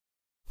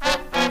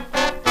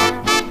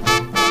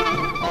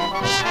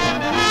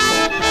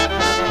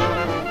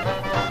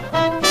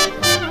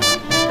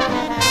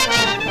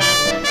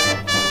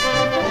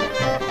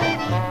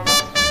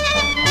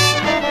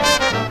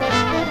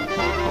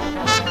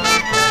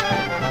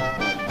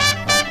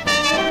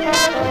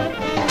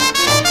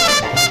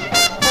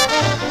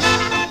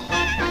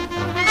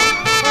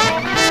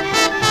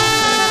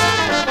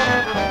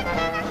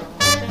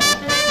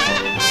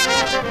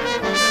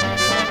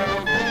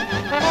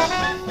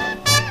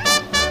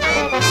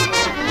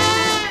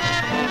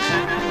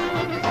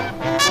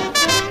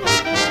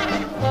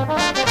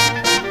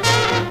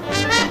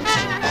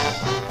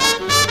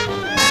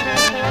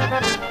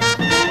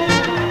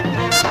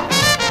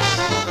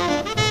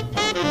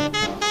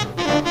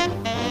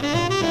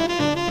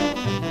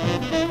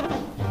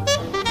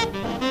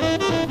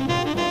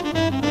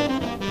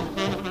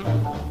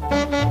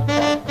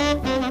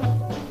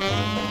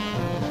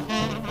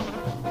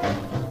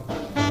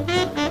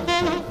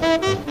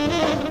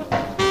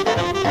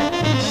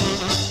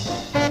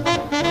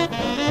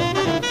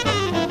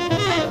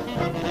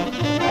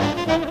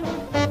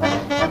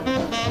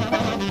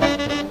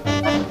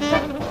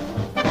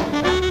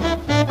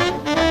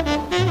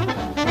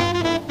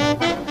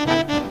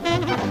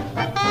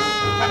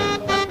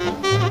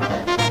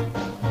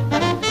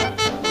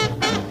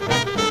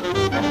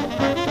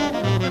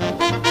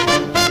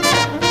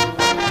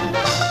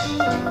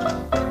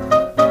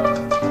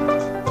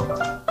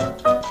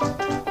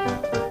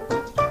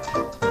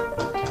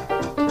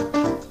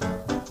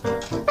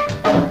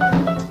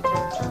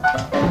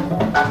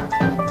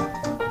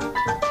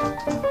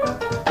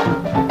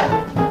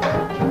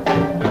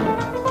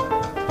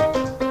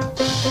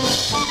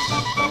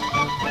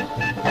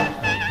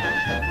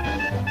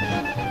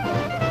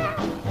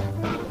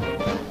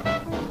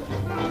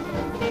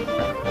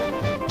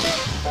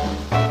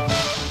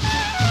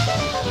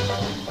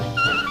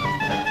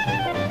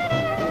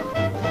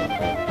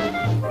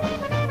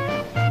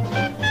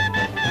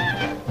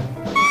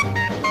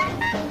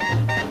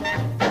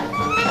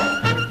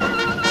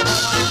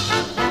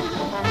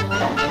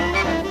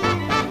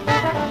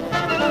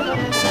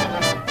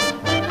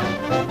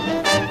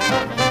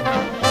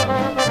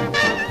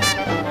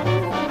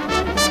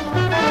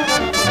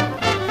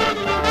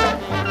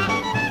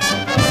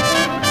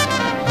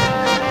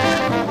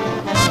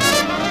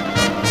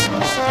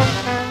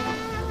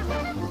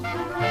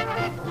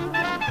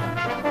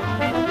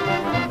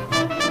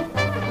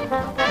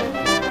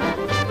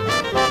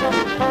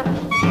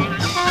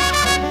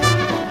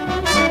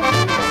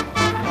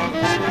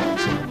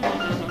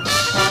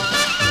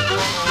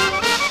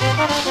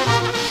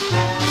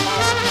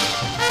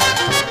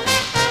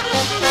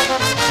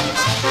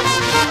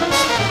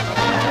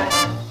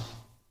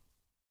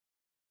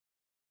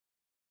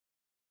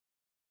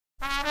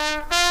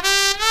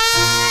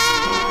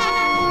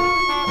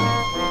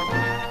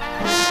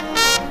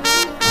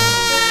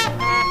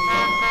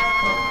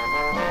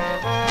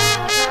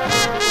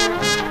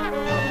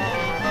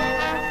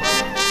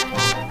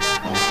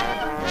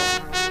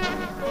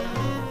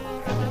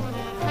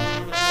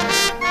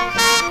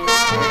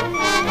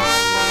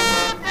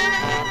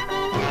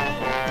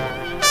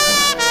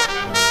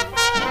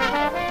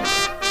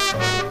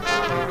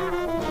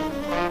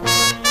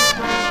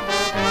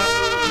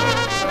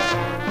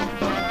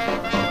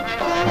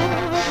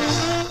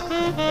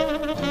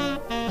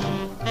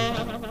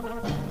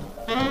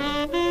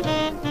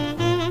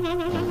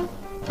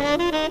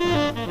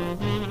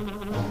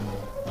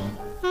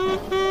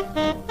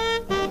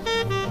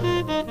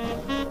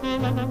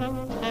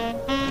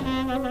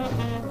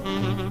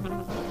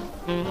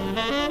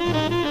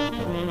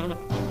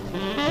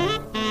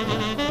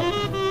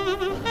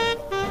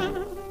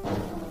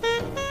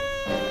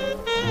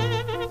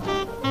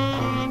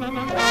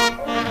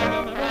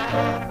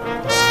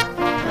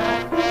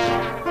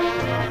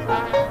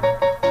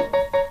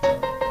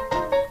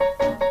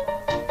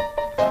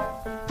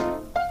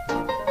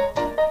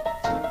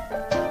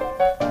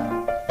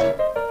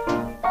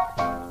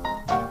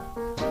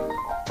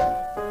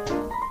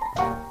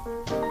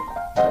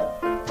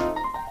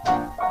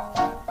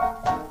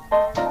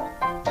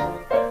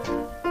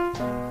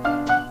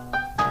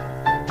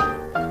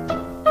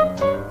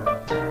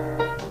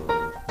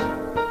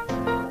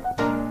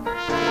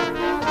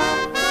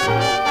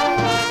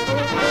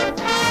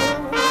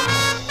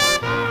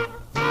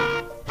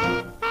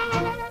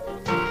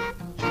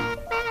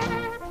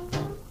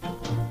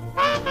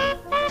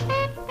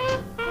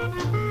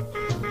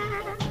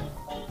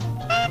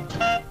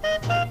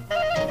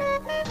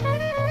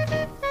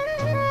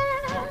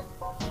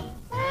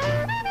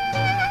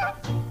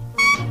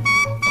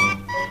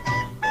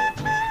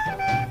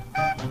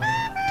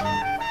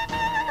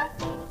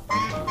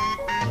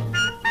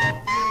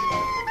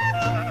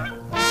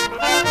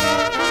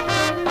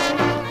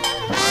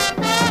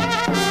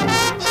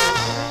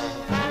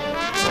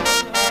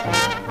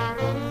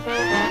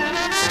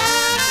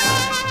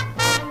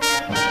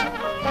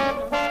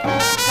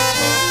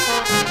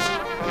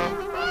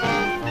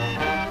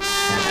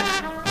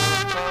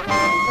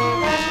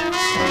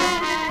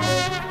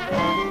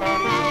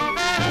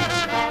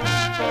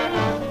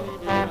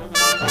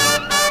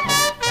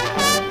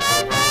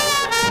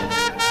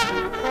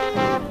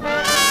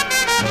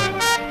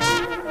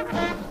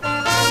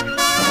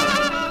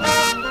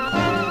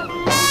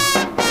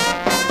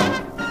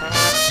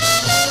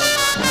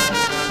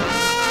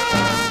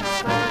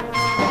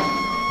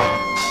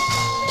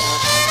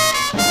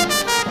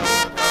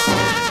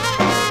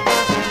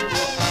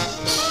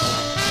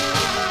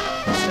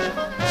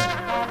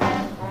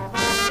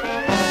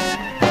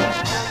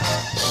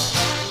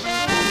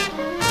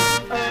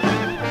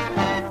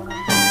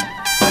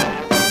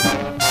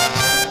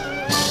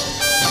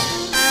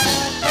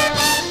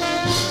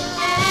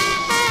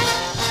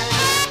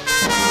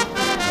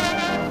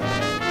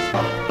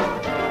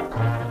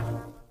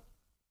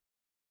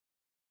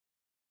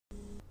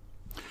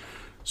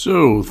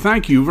So,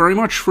 thank you very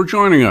much for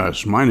joining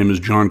us. My name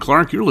is John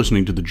Clark. You're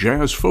listening to the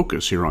Jazz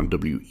Focus here on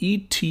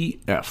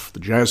WETF, the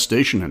jazz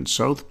station in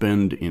South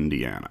Bend,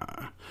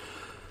 Indiana.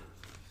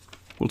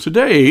 Well,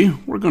 today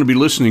we're going to be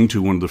listening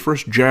to one of the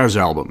first jazz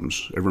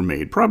albums ever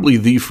made, probably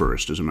the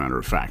first, as a matter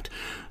of fact.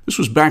 This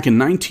was back in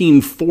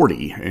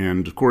 1940,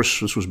 and of course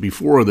this was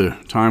before the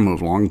time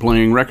of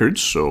long-playing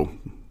records, so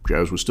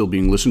jazz was still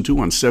being listened to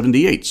on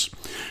 78s.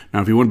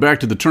 Now, if you went back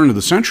to the turn of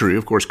the century,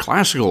 of course,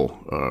 classical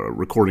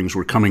recordings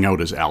were coming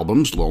out as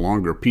albums. The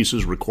longer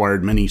pieces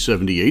required many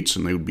 78s,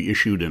 and they would be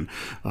issued in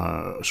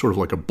sort of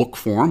like a book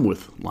form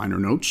with liner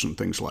notes and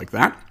things like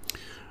that.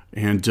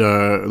 And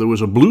there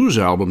was a blues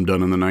album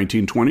done in the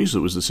 1920s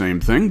that was the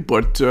same thing,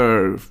 but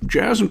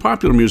jazz and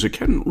popular music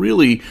hadn't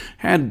really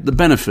had the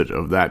benefit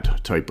of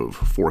that type of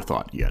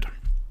forethought yet.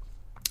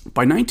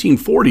 By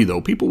 1940,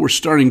 though, people were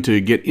starting to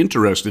get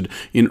interested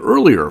in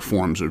earlier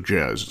forms of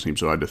jazz. It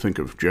seems odd to think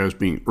of jazz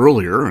being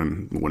earlier,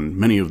 and when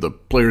many of the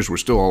players were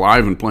still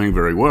alive and playing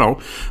very well.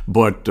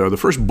 But the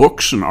first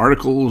books and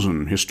articles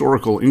and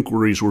historical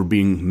inquiries were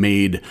being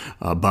made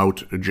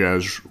about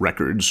jazz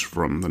records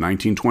from the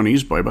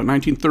 1920s by about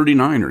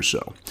 1939 or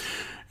so.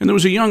 And there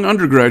was a young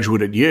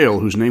undergraduate at Yale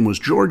whose name was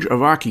George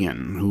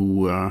Avakian,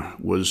 who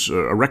was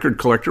a record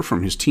collector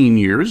from his teen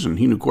years, and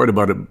he knew quite a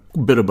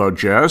bit about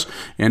jazz.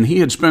 And he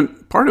had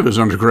spent part of his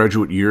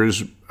undergraduate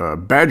years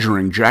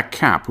badgering Jack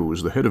Kapp, who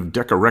was the head of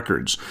Decca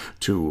Records,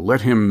 to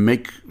let him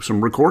make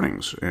some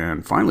recordings.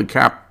 And finally,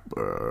 Kapp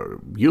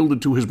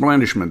yielded to his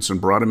blandishments and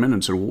brought him in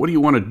and said, well, what do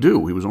you want to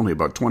do? He was only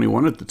about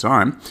 21 at the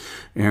time.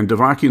 And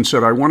Avakian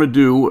said, I want to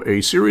do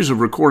a series of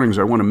recordings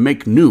I want to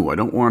make new. I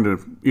don't want to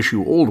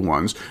issue old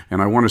ones,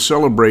 and I want to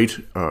celebrate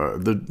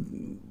the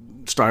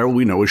style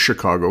we know as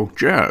Chicago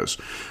jazz.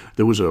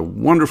 There was a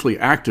wonderfully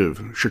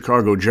active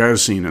Chicago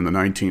jazz scene in the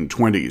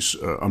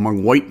 1920s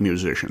among white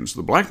musicians.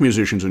 The black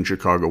musicians in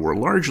Chicago were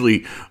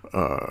largely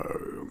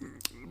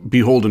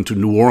beholden to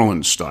New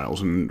Orleans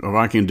styles, and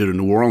Avakian did a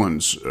New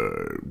Orleans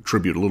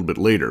tribute a little bit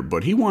later,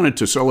 but he wanted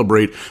to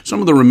celebrate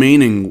some of the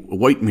remaining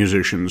white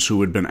musicians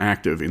who had been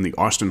active in the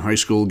Austin High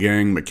School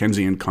Gang,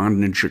 Mackenzie and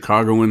Condon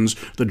Chicagoans,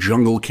 the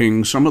Jungle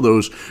Kings, some of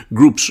those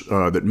groups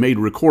that made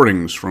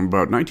recordings from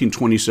about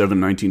 1927,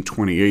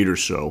 1928 or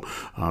so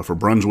for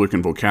Brunswick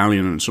and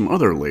Vocalion and some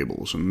other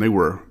labels, and they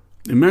were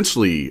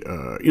immensely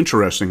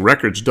interesting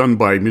records done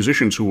by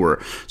musicians who were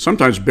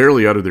sometimes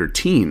barely out of their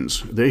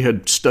teens. They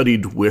had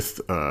studied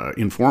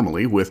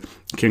informally with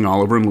King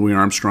Oliver and Louis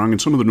Armstrong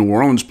and some of the New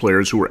Orleans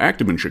players who were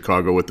active in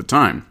Chicago at the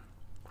time.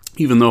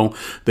 Even though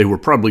they were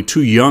probably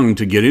too young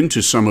to get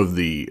into some of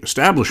the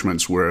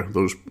establishments where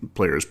those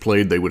players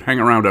played, they would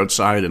hang around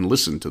outside and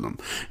listen to them.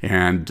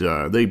 And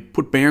they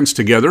put bands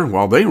together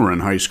while they were in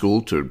high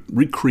school to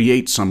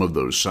recreate some of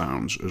those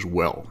sounds as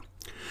well.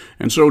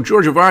 And so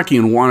George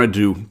Avakian wanted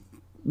to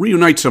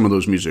reunite some of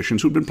those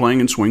musicians who'd been playing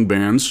in swing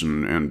bands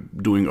and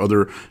doing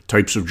other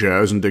types of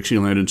jazz and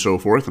Dixieland and so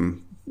forth,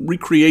 and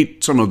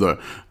recreate some of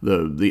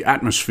the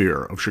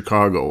atmosphere of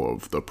Chicago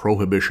of the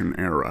Prohibition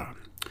era.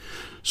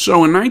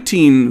 So in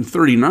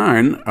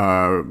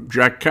 1939,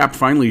 Jack Kapp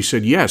finally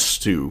said yes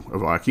to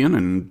Avakian,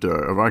 and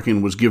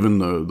Avakian was given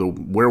the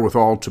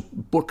wherewithal to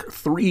book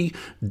 3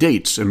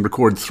 dates and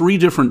record 3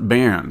 different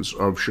bands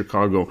of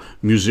Chicago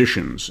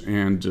musicians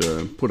and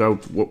put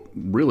out what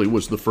really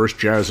was the first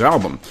jazz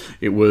album.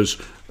 It was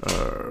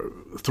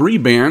 3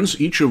 bands,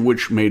 each of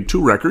which made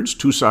 2 records,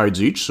 2 sides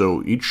each,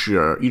 so each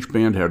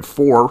band had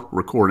 4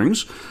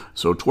 recordings,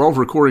 so 12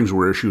 recordings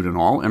were issued in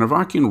all, and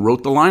Avakian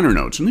wrote the liner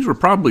notes, and these were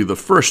probably the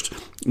first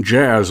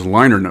jazz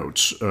liner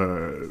notes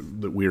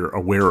that we're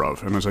aware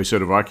of, and as I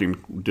said,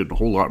 Avakian did a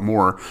whole lot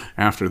more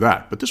after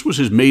that, but this was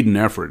his maiden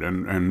effort,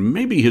 and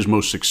maybe his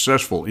most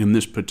successful in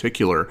this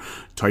particular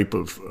type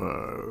of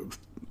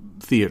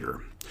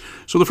theater.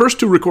 So the first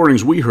 2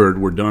 recordings we heard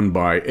were done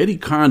by Eddie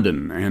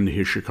Condon and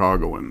his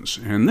Chicagoans,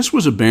 and this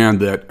was a band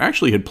that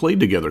actually had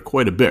played together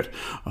quite a bit.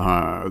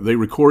 They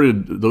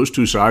recorded those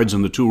 2 sides,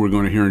 and the 2 we're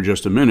going to hear in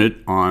just a minute,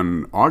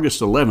 on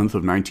August 11th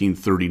of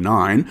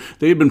 1939.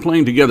 They had been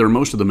playing together,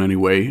 most of them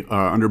anyway,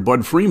 under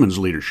Bud Freeman's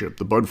leadership,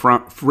 the Bud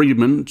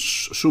Freeman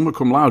Summa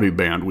Cum Laude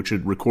Band, which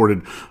had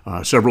recorded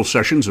several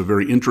sessions of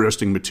very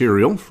interesting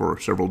material for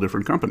several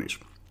different companies.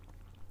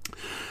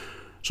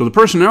 So the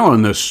personnel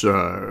in this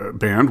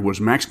band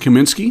was Max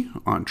Kaminsky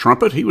on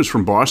trumpet. He was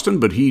from Boston,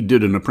 but he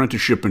did an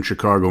apprenticeship in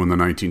Chicago in the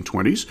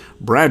 1920s.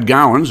 Brad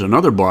Gowans,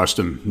 another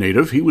Boston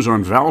native, he was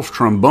on valve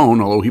trombone,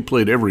 although he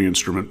played every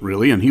instrument,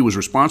 really, and he was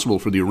responsible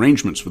for the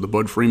arrangements for the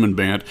Bud Freeman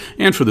Band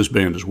and for this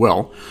band as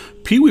well.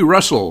 Pee Wee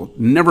Russell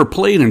never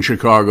played in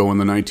Chicago in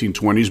the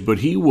 1920s, but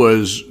he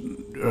was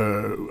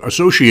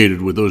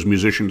associated with those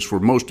musicians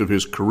for most of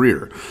his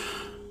career.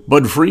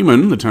 Bud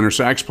Freeman, the tenor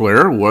sax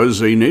player,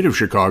 was a native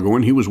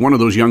Chicagoan. He was one of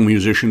those young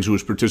musicians who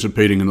was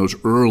participating in those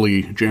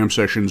early jam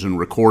sessions and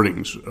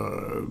recordings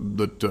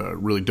that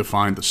really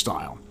defined the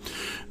style.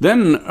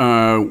 Then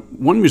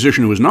one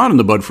musician who was not in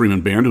the Bud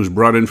Freeman band, who was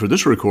brought in for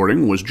this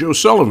recording, was Joe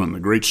Sullivan, the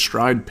great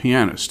stride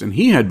pianist. And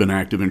he had been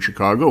active in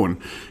Chicago, and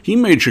he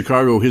made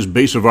Chicago his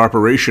base of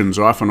operations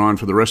off and on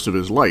for the rest of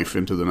his life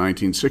into the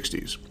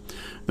 1960s.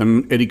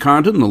 Then Eddie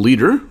Condon, the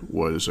leader,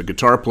 was a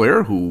guitar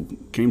player who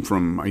came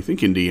from, I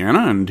think,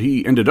 Indiana, and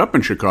he ended up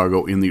in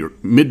Chicago in the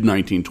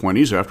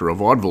mid-1920s after a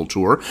vaudeville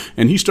tour,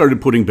 and he started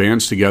putting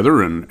bands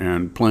together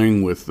and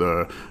playing with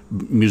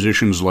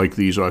musicians like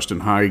these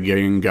Austin High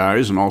Gang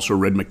guys and also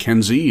Red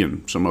McKenzie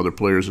and some other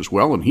players as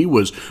well, and he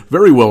was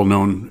very well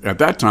known at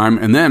that time,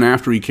 and then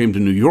after he came to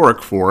New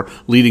York for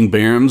leading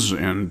bands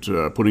and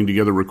putting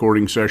together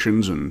recording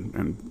sessions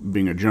and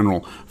being a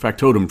general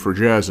factotum for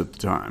jazz at the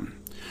time.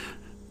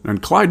 And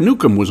Clyde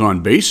Newcomb was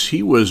on bass.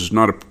 He was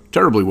not a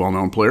terribly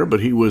well-known player, but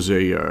he was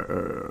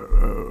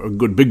a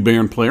good big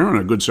band player and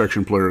a good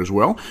section player as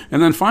well. And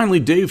then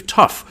finally, Dave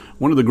Tuff,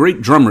 one of the great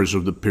drummers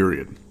of the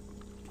period.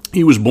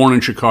 He was born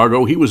in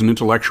Chicago. He was an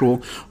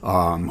intellectual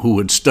who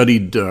had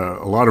studied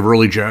a lot of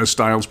early jazz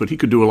styles, but he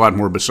could do a lot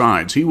more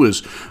besides. He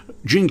was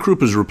Gene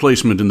Krupa's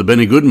replacement in the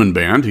Benny Goodman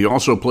Band. He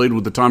also played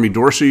with the Tommy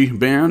Dorsey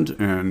Band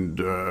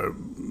and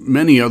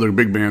many other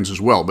big bands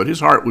as well, but his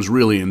heart was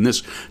really in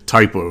this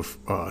type of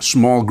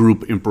small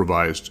group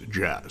improvised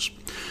jazz.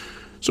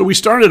 So we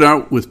started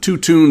out with two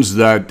tunes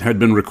that had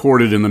been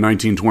recorded in the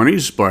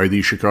 1920s by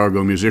the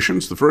Chicago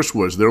musicians. The first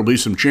was There'll Be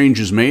Some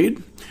Changes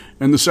Made,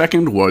 and the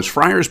second was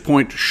Friars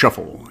Point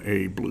Shuffle,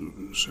 a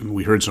blues. And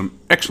we heard some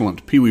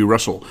excellent Pee Wee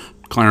Russell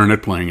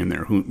clarinet playing in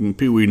there.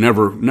 Pee Wee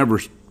never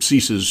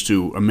ceases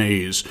to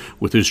amaze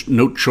with his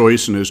note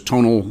choice and his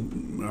tonal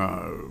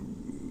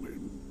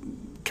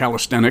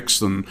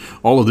calisthenics and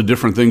all of the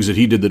different things that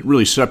he did that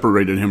really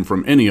separated him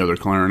from any other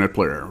clarinet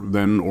player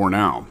then or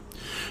now.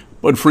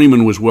 Bud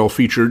Freeman was well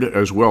featured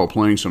as well,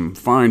 playing some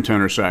fine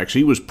tenor sax.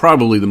 He was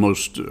probably the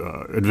most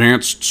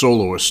advanced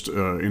soloist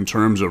in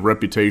terms of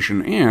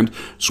reputation and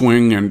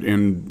swing and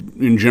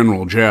in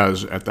general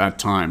jazz at that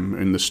time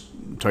in this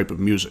type of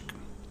music.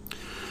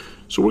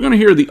 So we're going to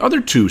hear the other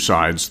two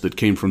sides that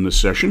came from this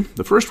session.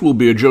 The first will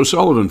be a Joe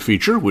Sullivan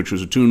feature, which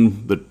was a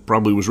tune that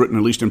probably was written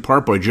at least in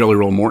part by Jelly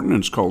Roll Morton,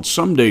 and it's called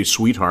Someday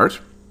Sweetheart.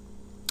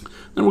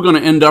 Then we're going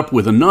to end up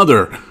with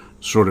another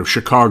sort of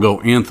Chicago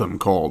anthem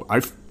called,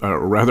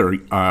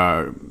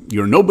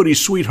 You're Nobody's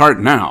Sweetheart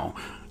Now.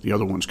 The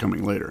other one's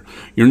coming later.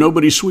 You're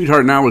Nobody's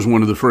Sweetheart Now is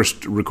one of the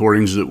first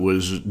recordings that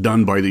was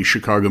done by the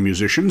Chicago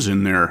musicians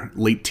in their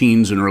late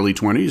teens and early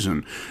 20s,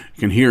 and you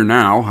can hear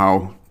now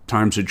how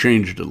times had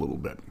changed a little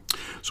bit.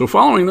 So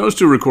following those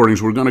two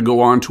recordings, we're going to go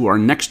on to our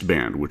next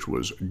band, which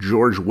was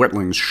George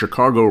Wetling's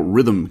Chicago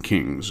Rhythm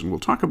Kings, and we'll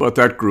talk about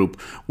that group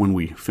when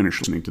we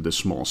finish listening to this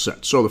small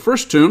set. So the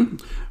first tune,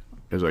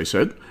 as I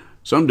said,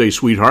 Someday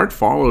Sweetheart,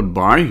 followed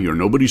by You're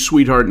Nobody's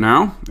Sweetheart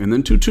Now, and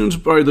then two tunes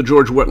by the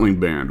George Wetling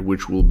Band,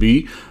 which will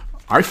be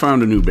I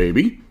Found a New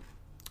Baby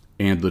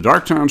and the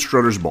Darktown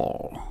Strutters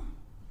Ball.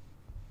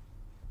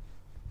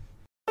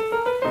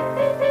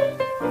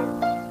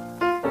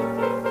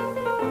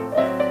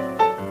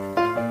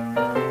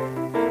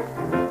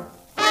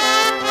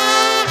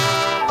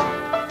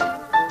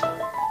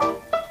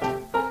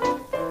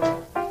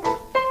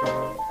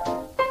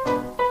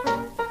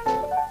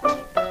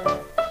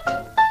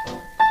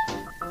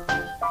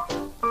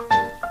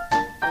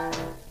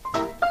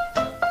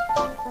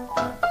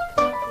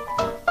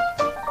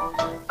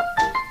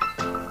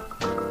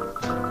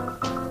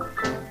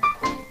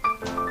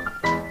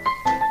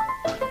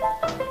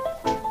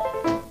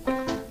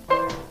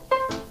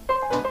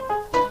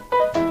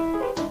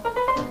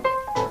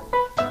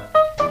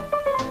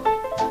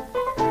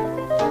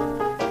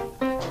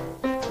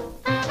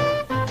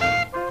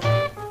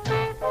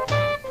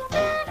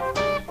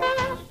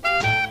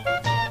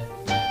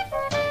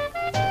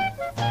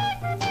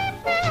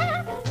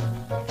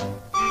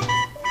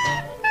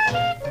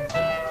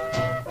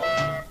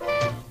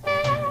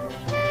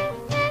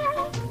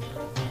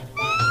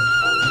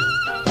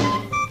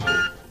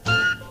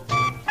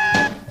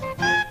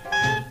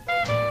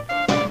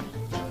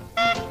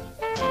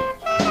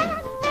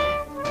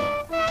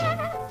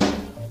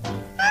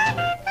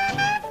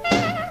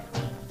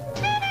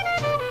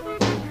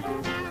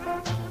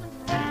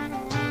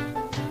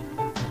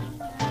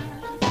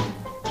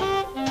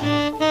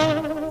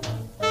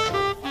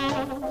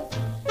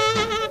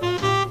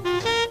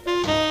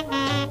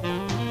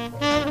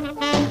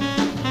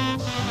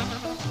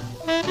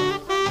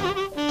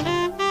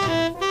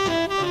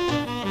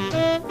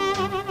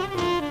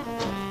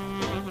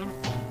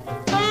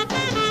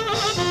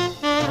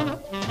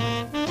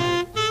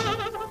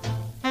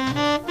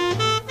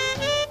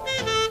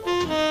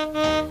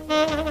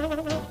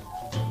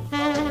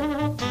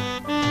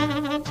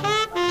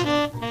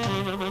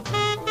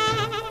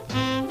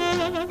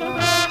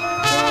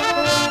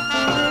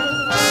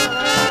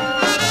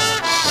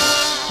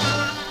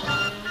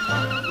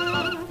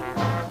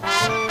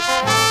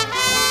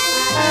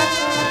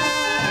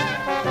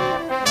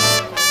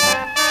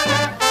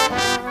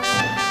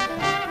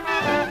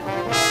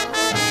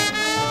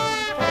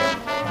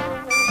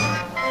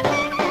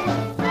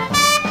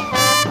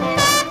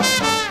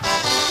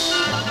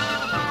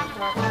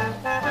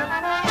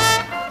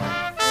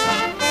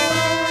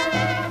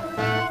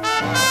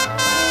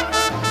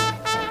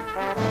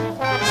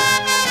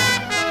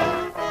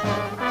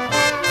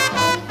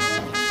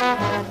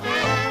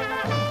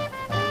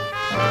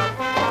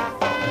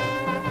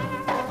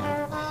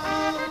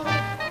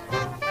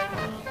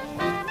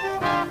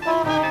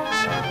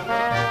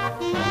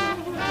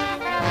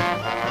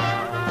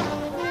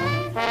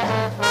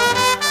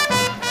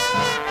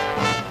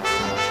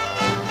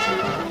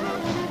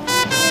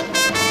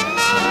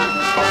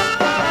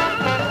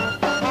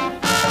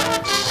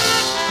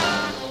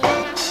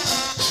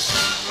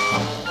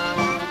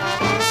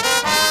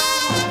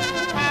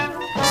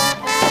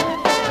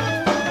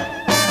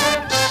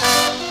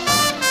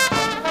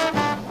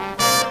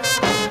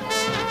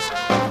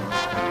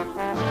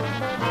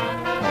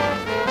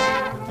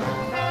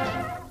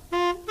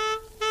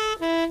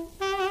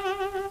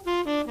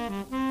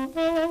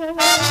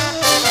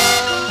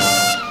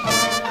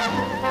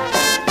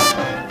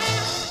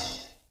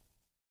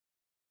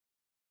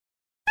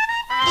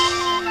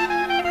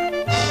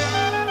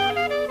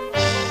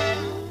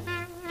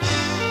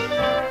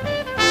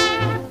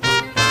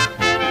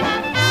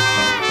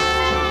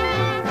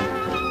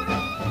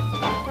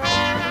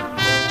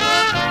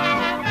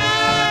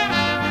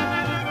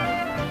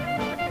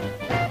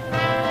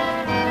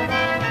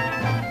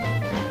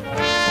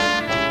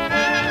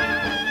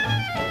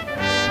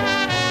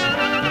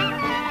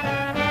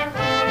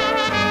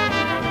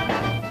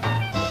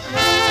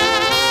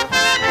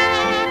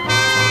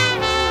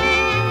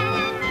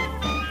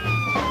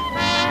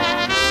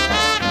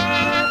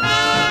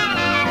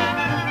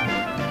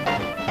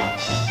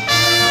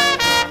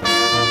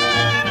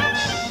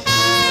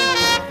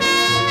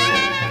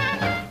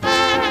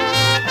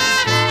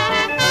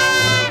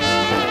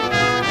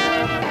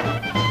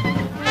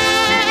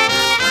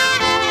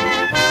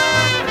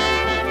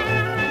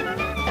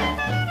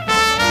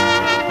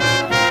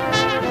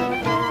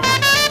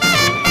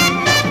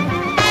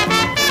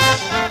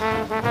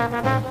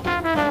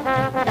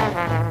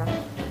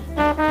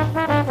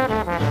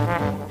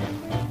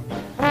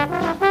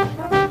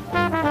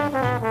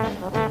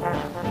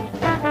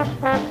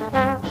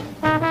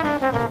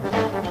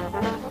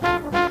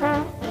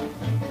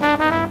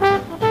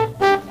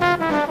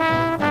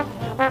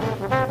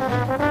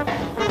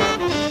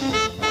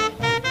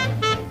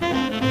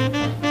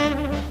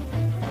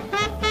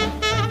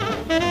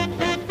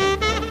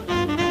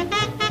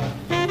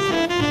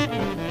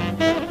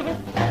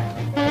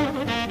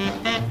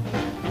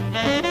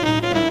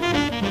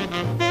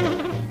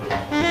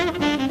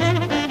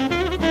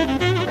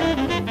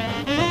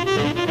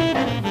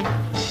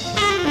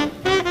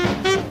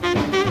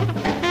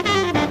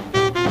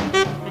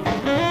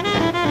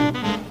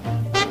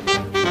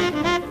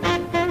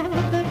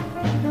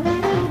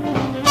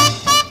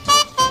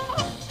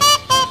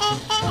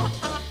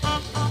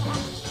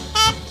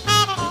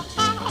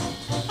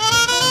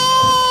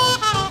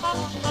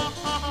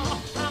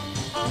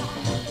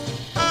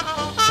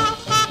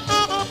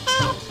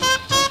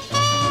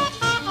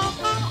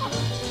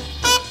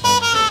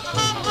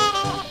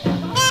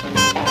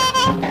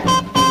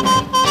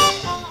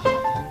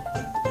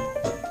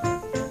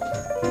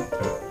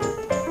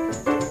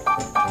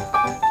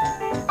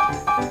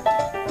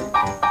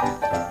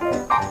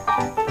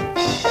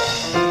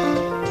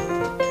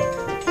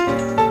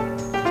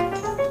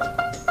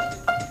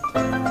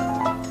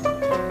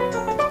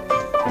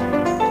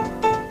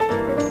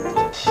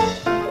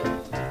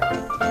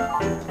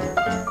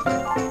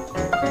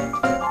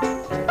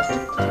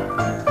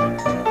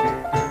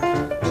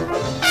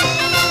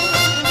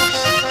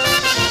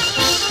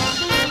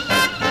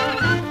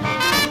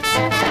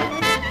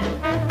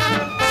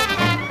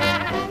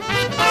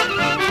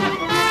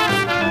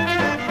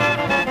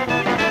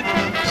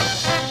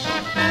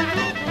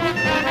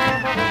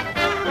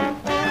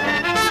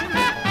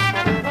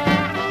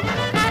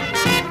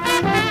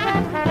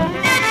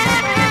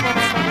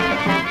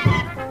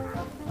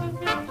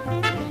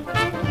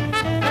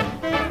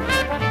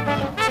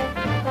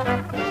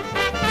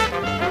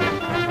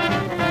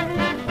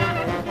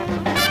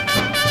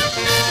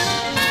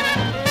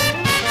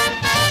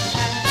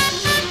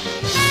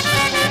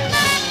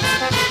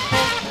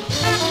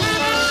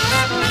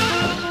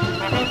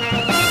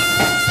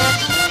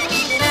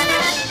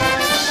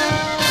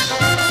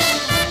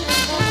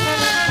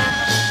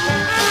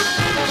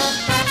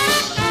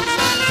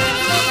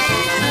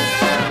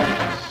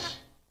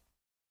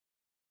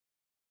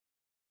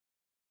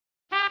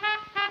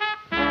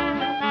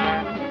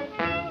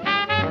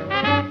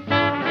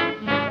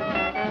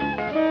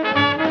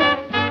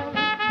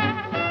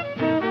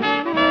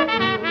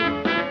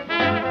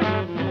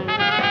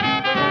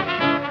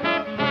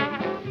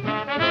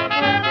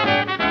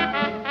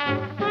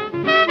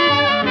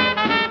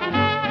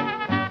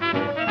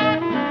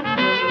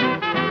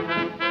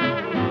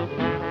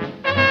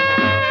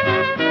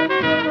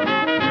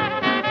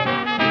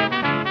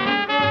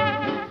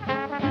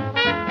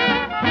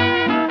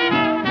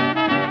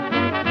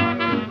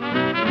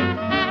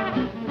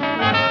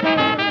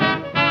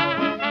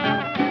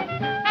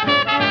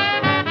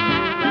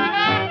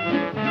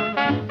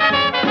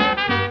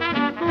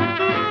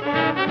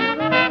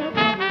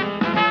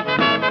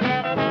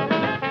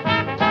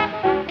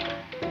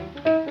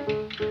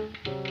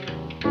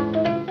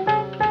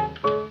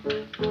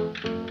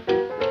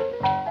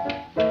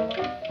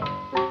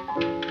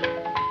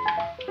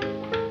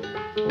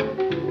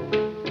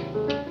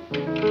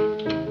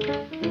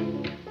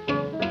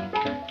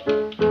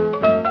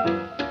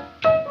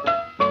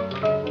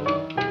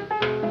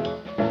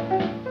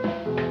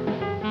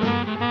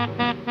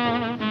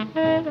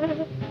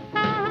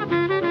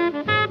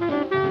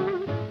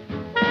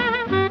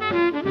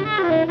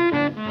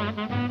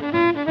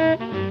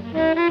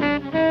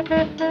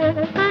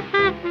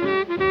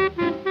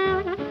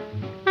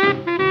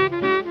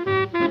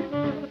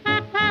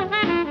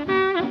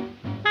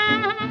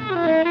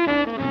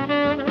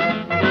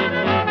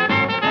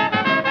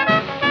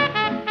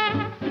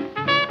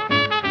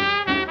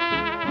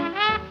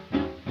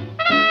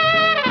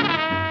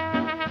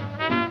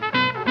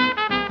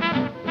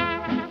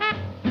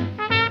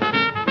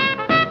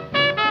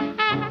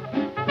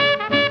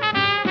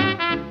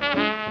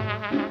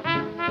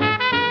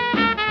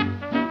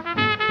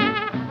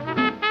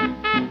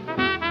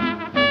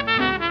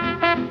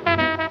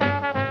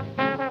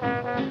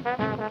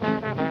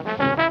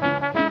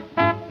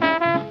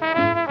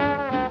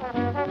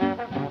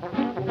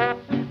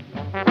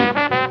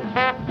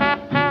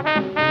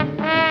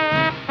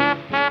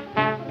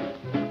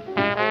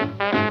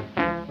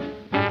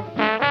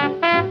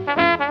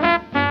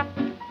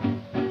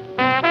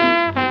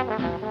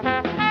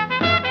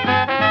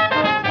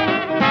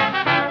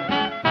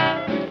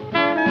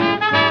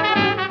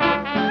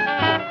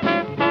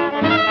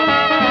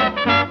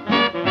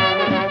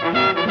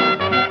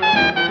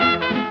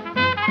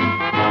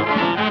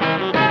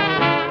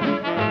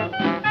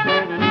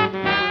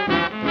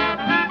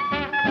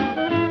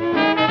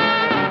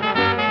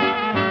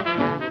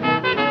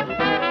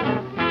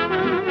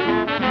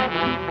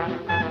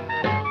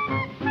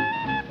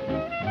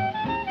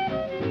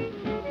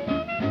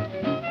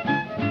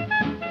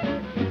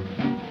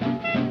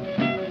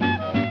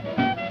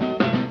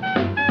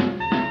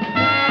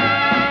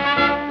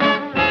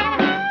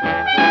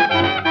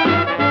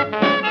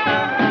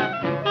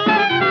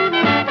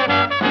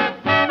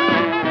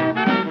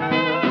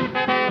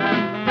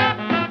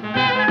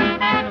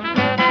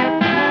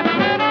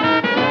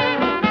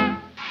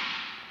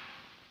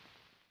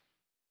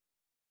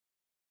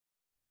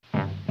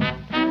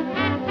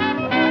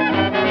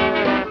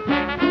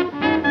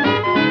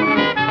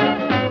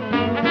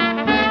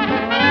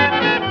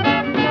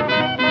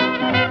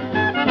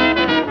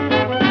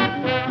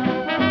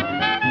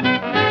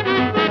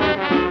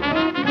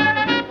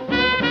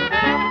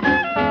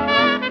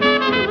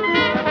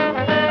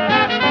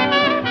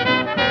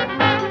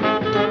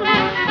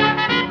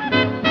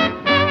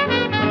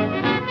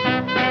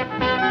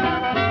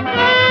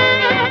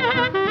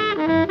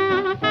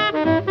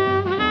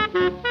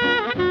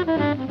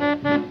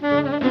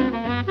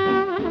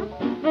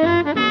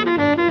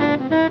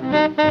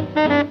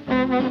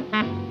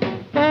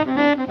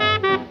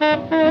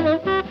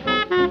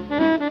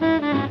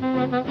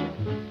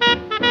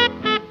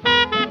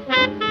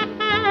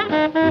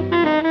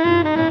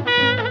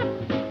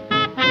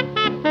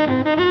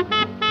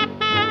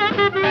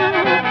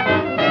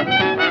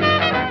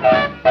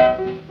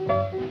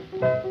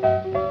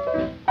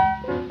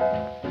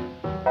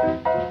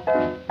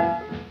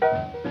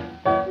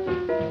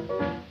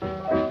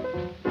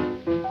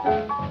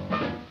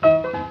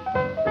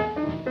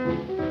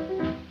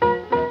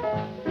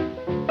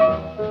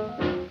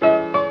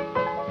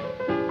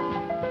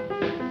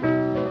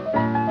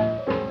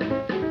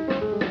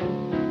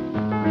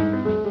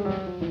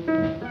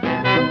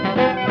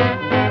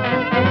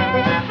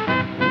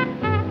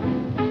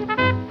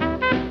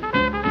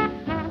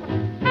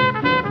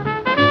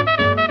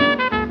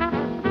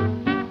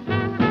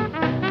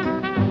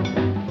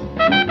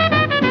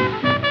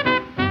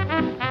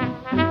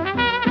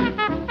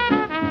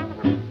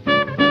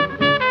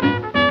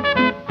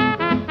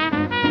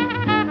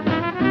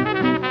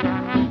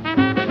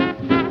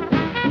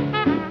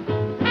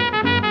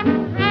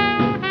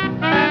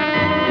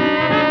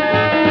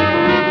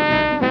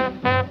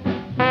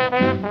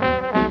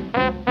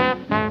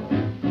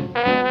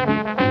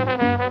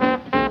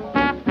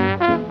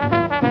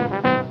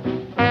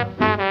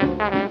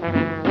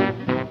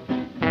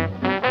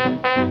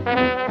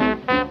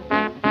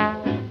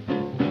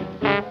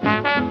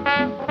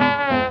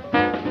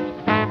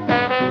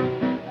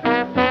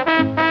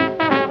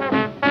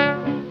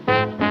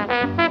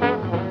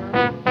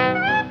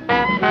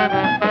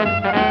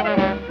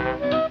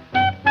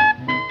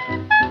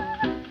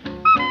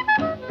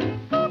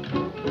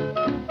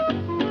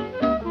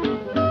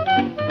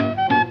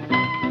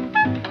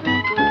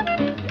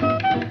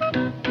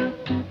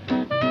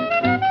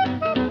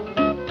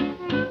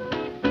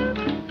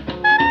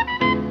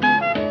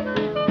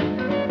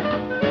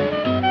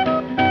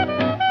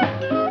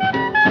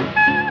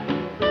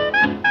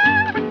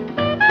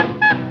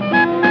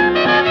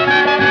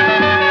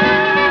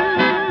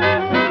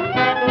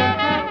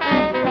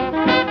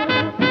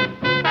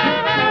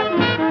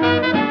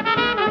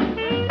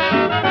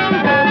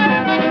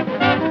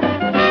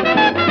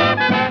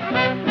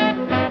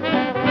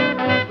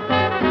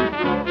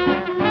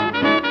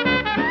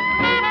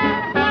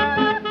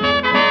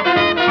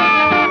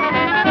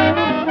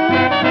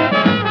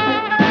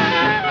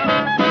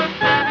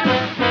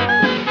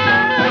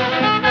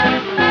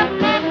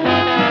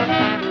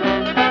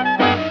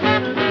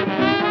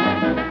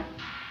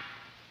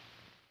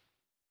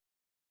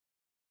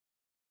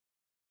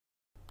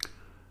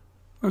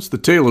 That's the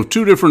tale of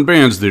two different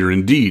bands there,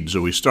 indeed.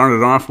 So we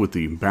started off with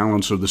the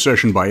balance of the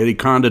session by Eddie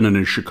Condon and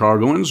his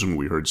Chicagoans, and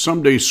we heard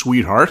Someday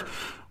Sweetheart,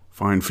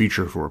 fine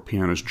feature for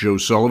pianist Joe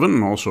Sullivan,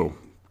 and also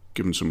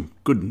given some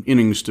good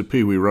innings to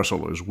Pee Wee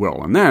Russell as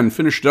well. And then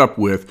finished up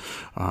with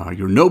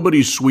You're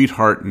Nobody's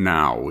Sweetheart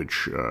Now,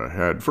 which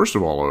had, first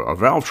of all, a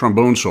valve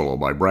trombone solo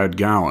by Brad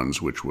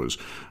Gowans, which was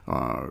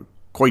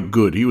quite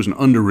good. He was an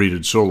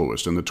underrated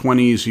soloist. In the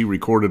 20s, he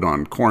recorded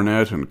on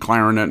cornet and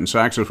clarinet and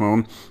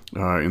saxophone.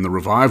 In the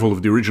revival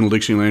of the original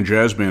Dixieland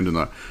Jazz Band in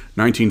the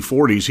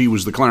 1940s, he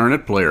was the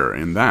clarinet player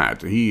in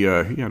that. He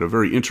had a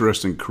very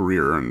interesting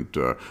career and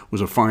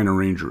was a fine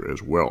arranger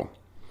as well.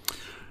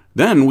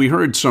 Then we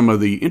heard some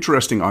of the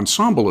interesting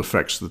ensemble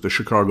effects that the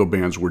Chicago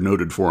bands were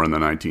noted for in the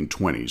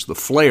 1920s. The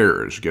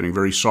flares, getting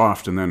very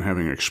soft and then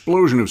having an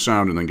explosion of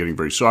sound and then getting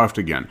very soft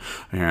again.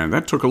 And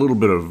that took a little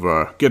bit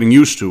of getting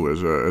used to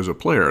as a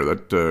player.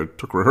 That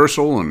took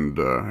rehearsal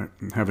and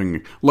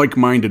having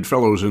like-minded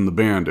fellows in the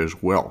band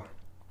as well.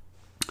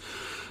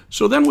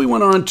 So then we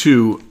went on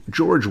to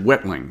George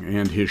Wettling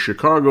and his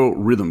Chicago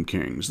Rhythm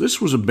Kings. This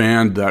was a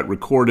band that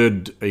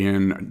recorded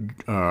in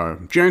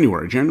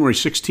January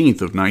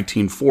 16th of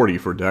 1940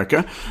 for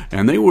Decca,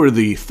 and they were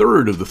the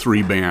third of the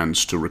three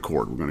bands to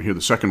record. We're going to hear the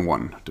second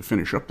one to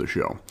finish up the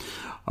show.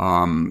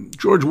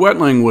 George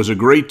Wettling was a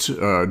great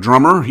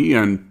drummer. He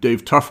and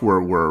Dave Tuff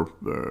were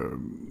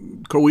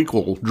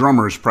co-equal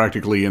drummers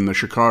practically in the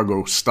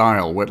Chicago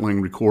style. Wettling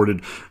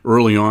recorded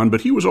early on,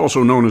 but he was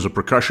also known as a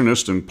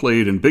percussionist and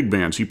played in big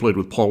bands. He played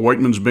with Paul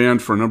Whiteman's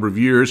band for a number of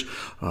years,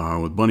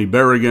 with Bunny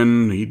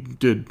Berrigan. He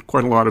did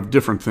quite a lot of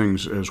different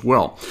things as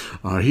well.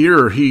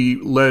 Here he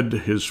led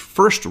his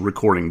first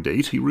recording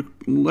date. He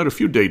led a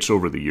few dates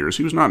over the years.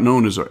 He was not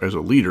known as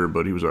a leader,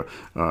 but he was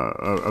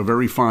a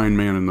very fine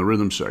man in the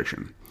rhythm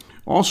section.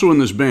 Also in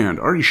this band,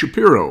 Artie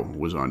Shapiro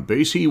was on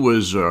bass. He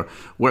was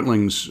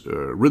Wettling's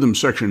rhythm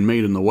section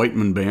mate in the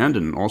Whiteman Band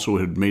and also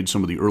had made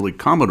some of the early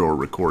Commodore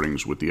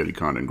recordings with the Eddie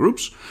Condon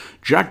groups.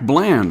 Jack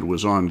Bland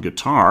was on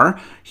guitar.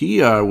 He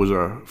was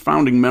a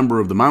founding member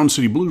of the Mound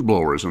City Blues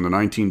Blowers in the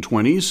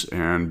 1920s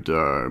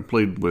and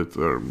played with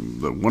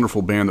the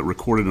wonderful band that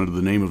recorded under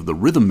the name of the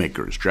Rhythm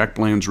Makers, Jack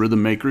Bland's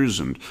Rhythm Makers,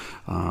 and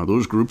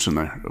those groups in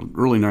the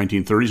early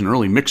 1930s, an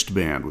early mixed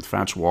band with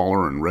Fats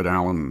Waller and Red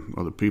Allen and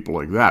other people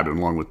like that,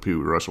 along with Pee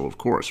Wee Russell, of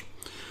course.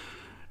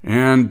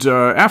 And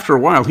after a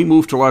while, he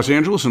moved to Los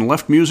Angeles and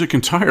left music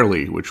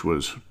entirely, which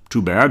was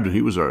too bad.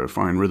 He was a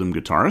fine rhythm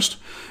guitarist.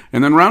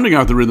 And then rounding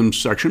out the rhythm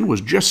section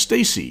was Jess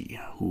Stacy,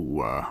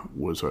 who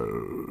was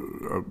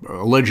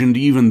a legend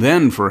even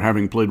then for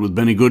having played with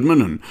Benny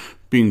Goodman and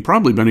being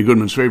probably Benny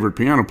Goodman's favorite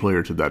piano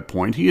player to that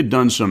point. He had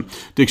done some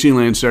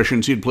Dixieland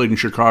sessions. He had played in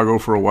Chicago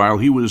for a while.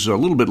 He was a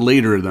little bit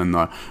later than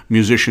the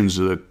musicians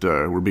that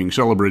were being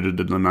celebrated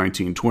in the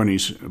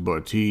 1920s,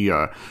 but he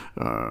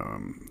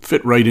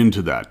fit right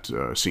into that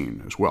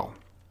scene as well.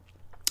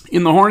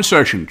 In the horn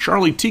section,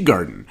 Charlie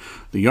Teagarden,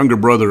 the younger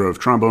brother of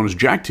trombonist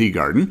Jack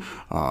Teagarden,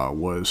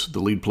 was the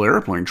lead player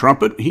playing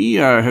trumpet. He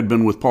had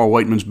been with Paul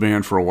Whiteman's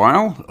band for a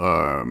while.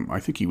 I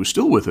think he was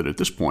still with it at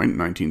this point, in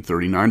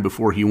 1939,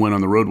 before he went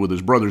on the road with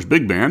his brother's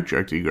big band,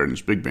 Jack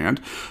Teagarden's big band.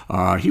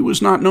 He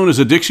was not known as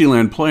a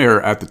Dixieland player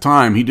at the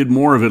time. He did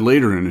more of it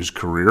later in his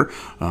career,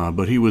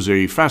 but he was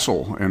a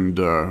facile and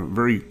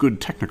very good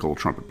technical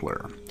trumpet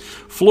player.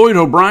 Floyd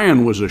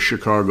O'Brien was a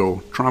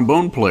Chicago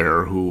trombone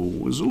player who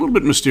was a little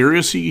bit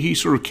mysterious. He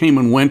sort of came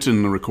and went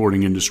in the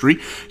recording industry.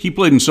 He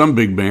played in some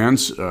big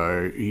bands.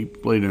 He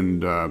played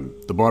in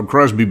the Bob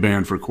Crosby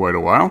Band for quite a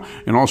while,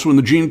 and also in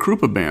the Gene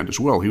Krupa Band as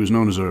well. He was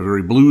known as a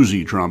very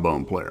bluesy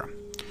trombone player.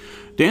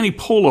 Danny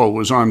Polo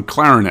was on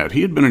clarinet.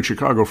 He had been in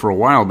Chicago for a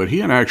while, but he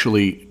had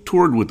actually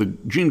toured with the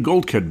Gene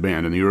Goldkett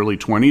Band in the early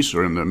 20s,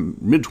 or in the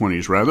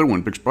mid-20s rather,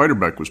 when Bix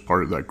Beiderbecke was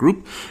part of that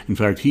group. In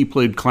fact, he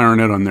played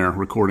clarinet on their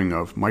recording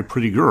of My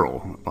Pretty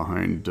Girl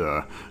behind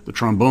the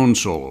trombone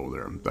solo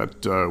there.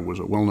 That was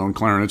a well-known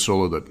clarinet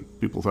solo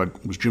that people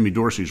thought was Jimmy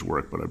Dorsey's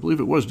work, but I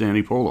believe it was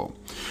Danny Polo.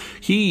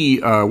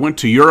 He went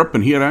to Europe,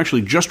 and he had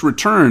actually just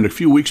returned a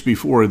few weeks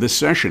before this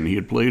session. He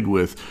had played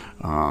with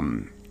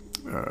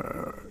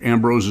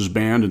Ambrose's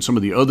band and some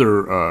of the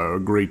other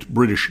great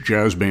British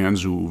jazz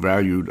bands who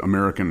valued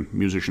American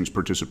musicians'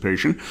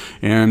 participation.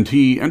 And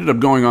he ended up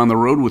going on the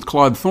road with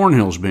Claude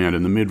Thornhill's band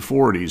in the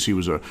mid-40s. He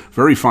was a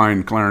very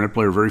fine clarinet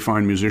player, very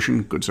fine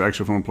musician, good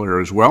saxophone player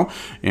as well.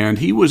 And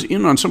he was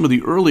in on some of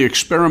the early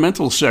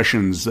experimental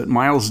sessions that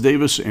Miles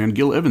Davis and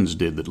Gil Evans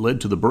did that led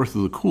to the birth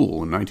of the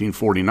Cool in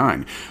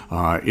 1949.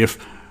 If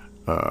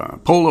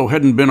Polo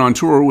hadn't been on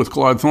tour with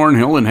Claude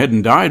Thornhill and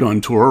hadn't died on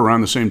tour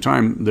around the same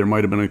time, there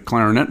might have been a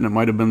clarinet, and it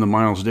might have been the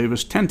Miles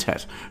Davis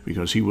Tentet,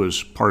 because he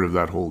was part of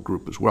that whole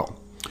group as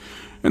well.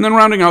 And then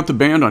rounding out the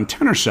band on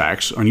tenor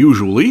sax,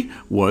 unusually,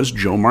 was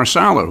Joe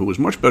Marsala, who was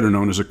much better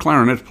known as a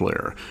clarinet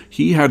player.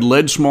 He had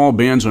led small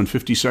bands on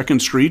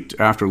 52nd Street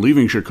after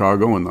leaving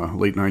Chicago in the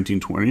late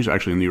 1920s.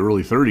 Actually, in the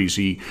early 30s,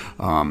 he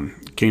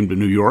came to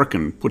New York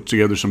and put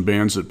together some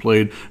bands that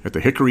played at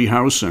the Hickory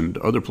House and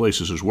other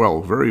places as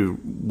well. Very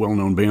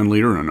well-known band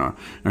leader and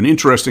an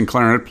interesting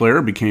clarinet player,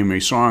 became a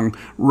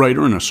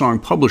songwriter and a song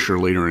publisher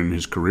later in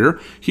his career.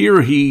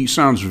 Here he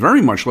sounds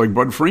very much like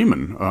Bud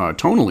Freeman,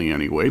 tonally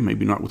anyway,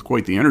 maybe not with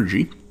quite the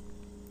energy,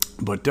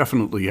 but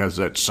definitely has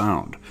that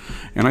sound.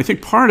 And I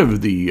think part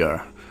of the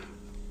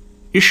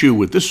issue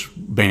with this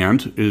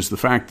band is the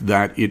fact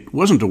that it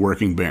wasn't a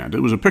working band.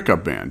 It was a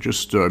pickup band,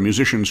 just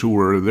musicians who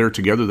were there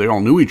together. They all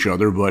knew each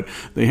other, but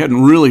they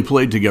hadn't really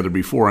played together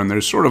before, and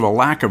there's sort of a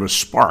lack of a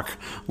spark,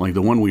 like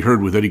the one we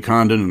heard with Eddie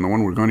Condon and the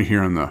one we're going to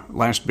hear in the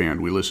last band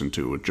we listened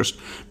to. It just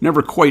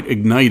never quite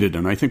ignited,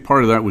 and I think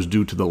part of that was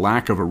due to the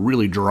lack of a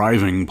really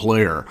driving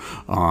player.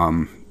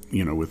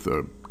 With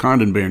the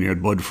Condon band, you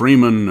had Bud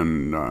Freeman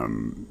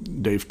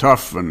and Dave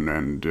Tuff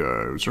and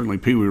certainly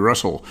Pee Wee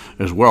Russell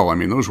as well. I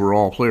mean, those were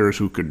all players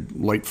who could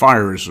light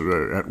fires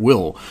at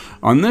will.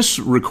 On this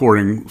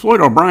recording, Floyd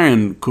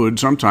O'Brien could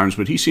sometimes,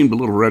 but he seemed a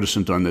little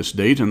reticent on this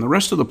date, and the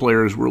rest of the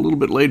players were a little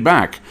bit laid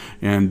back,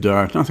 and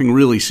nothing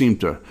really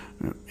seemed to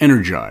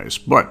energize,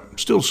 but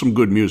still some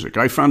good music.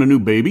 I Found a New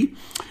Baby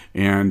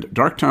and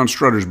Darktown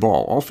Strutter's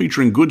Ball, all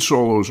featuring good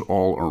solos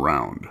all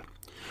around.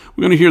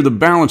 We're going to hear the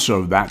balance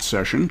of that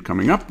session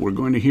coming up. We're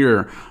going to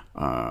hear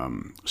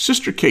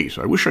Sister Kate.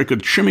 I wish I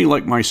could shimmy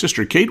like my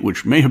sister Kate,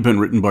 which may have been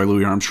written by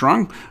Louis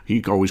Armstrong.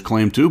 He always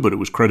claimed to, but it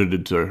was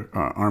credited to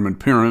Armand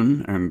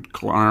Pirin and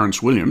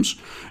Clarence Williams.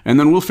 And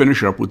then we'll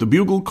finish up with the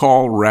Bugle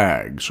Call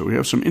Rag. So we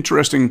have some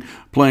interesting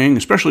playing,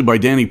 especially by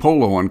Danny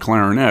Polo on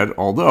clarinet,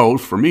 although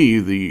for me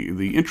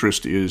the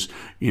interest is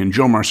in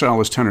Joe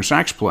Marsala's tenor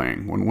sax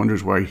playing. One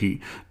wonders why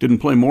he didn't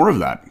play more of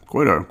that.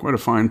 Quite a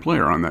fine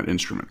player on that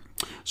instrument.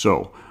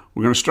 So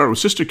we're going to start with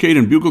Sister Kate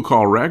and Bugle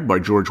Call Rag by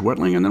George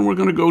Wetling, and then we're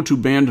going to go to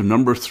band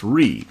number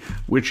 3,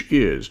 which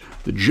is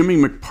the Jimmy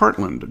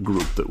McPartland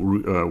group that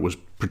was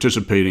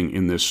participating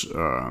in this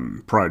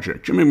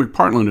project. Jimmy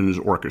McPartland and his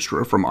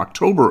orchestra from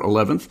October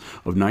 11th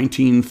of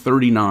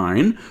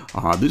 1939.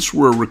 This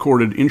were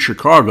recorded in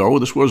Chicago.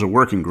 This was a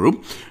working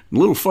group. A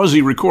little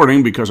fuzzy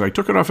recording because I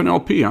took it off an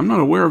LP. I'm not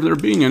aware of there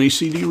being any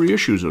CD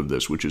reissues of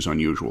this, which is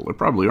unusual. There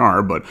probably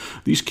are, but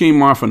these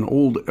came off an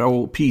old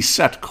LP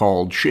set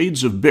called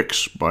Shades of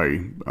Bix by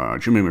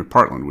Jimmy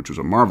McPartland, which was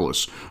a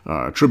marvelous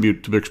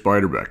tribute to Bix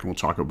Beiderbecke. And we'll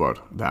talk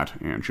about that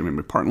and Jimmy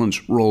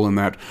McPartland's role in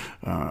that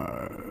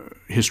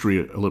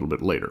history a little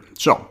bit later.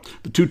 So,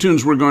 the two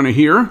tunes we're going to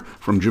hear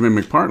from Jimmy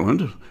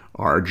McPartland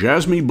are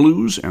Jazz Me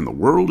Blues and The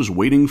World is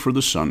Waiting for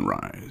the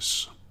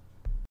Sunrise.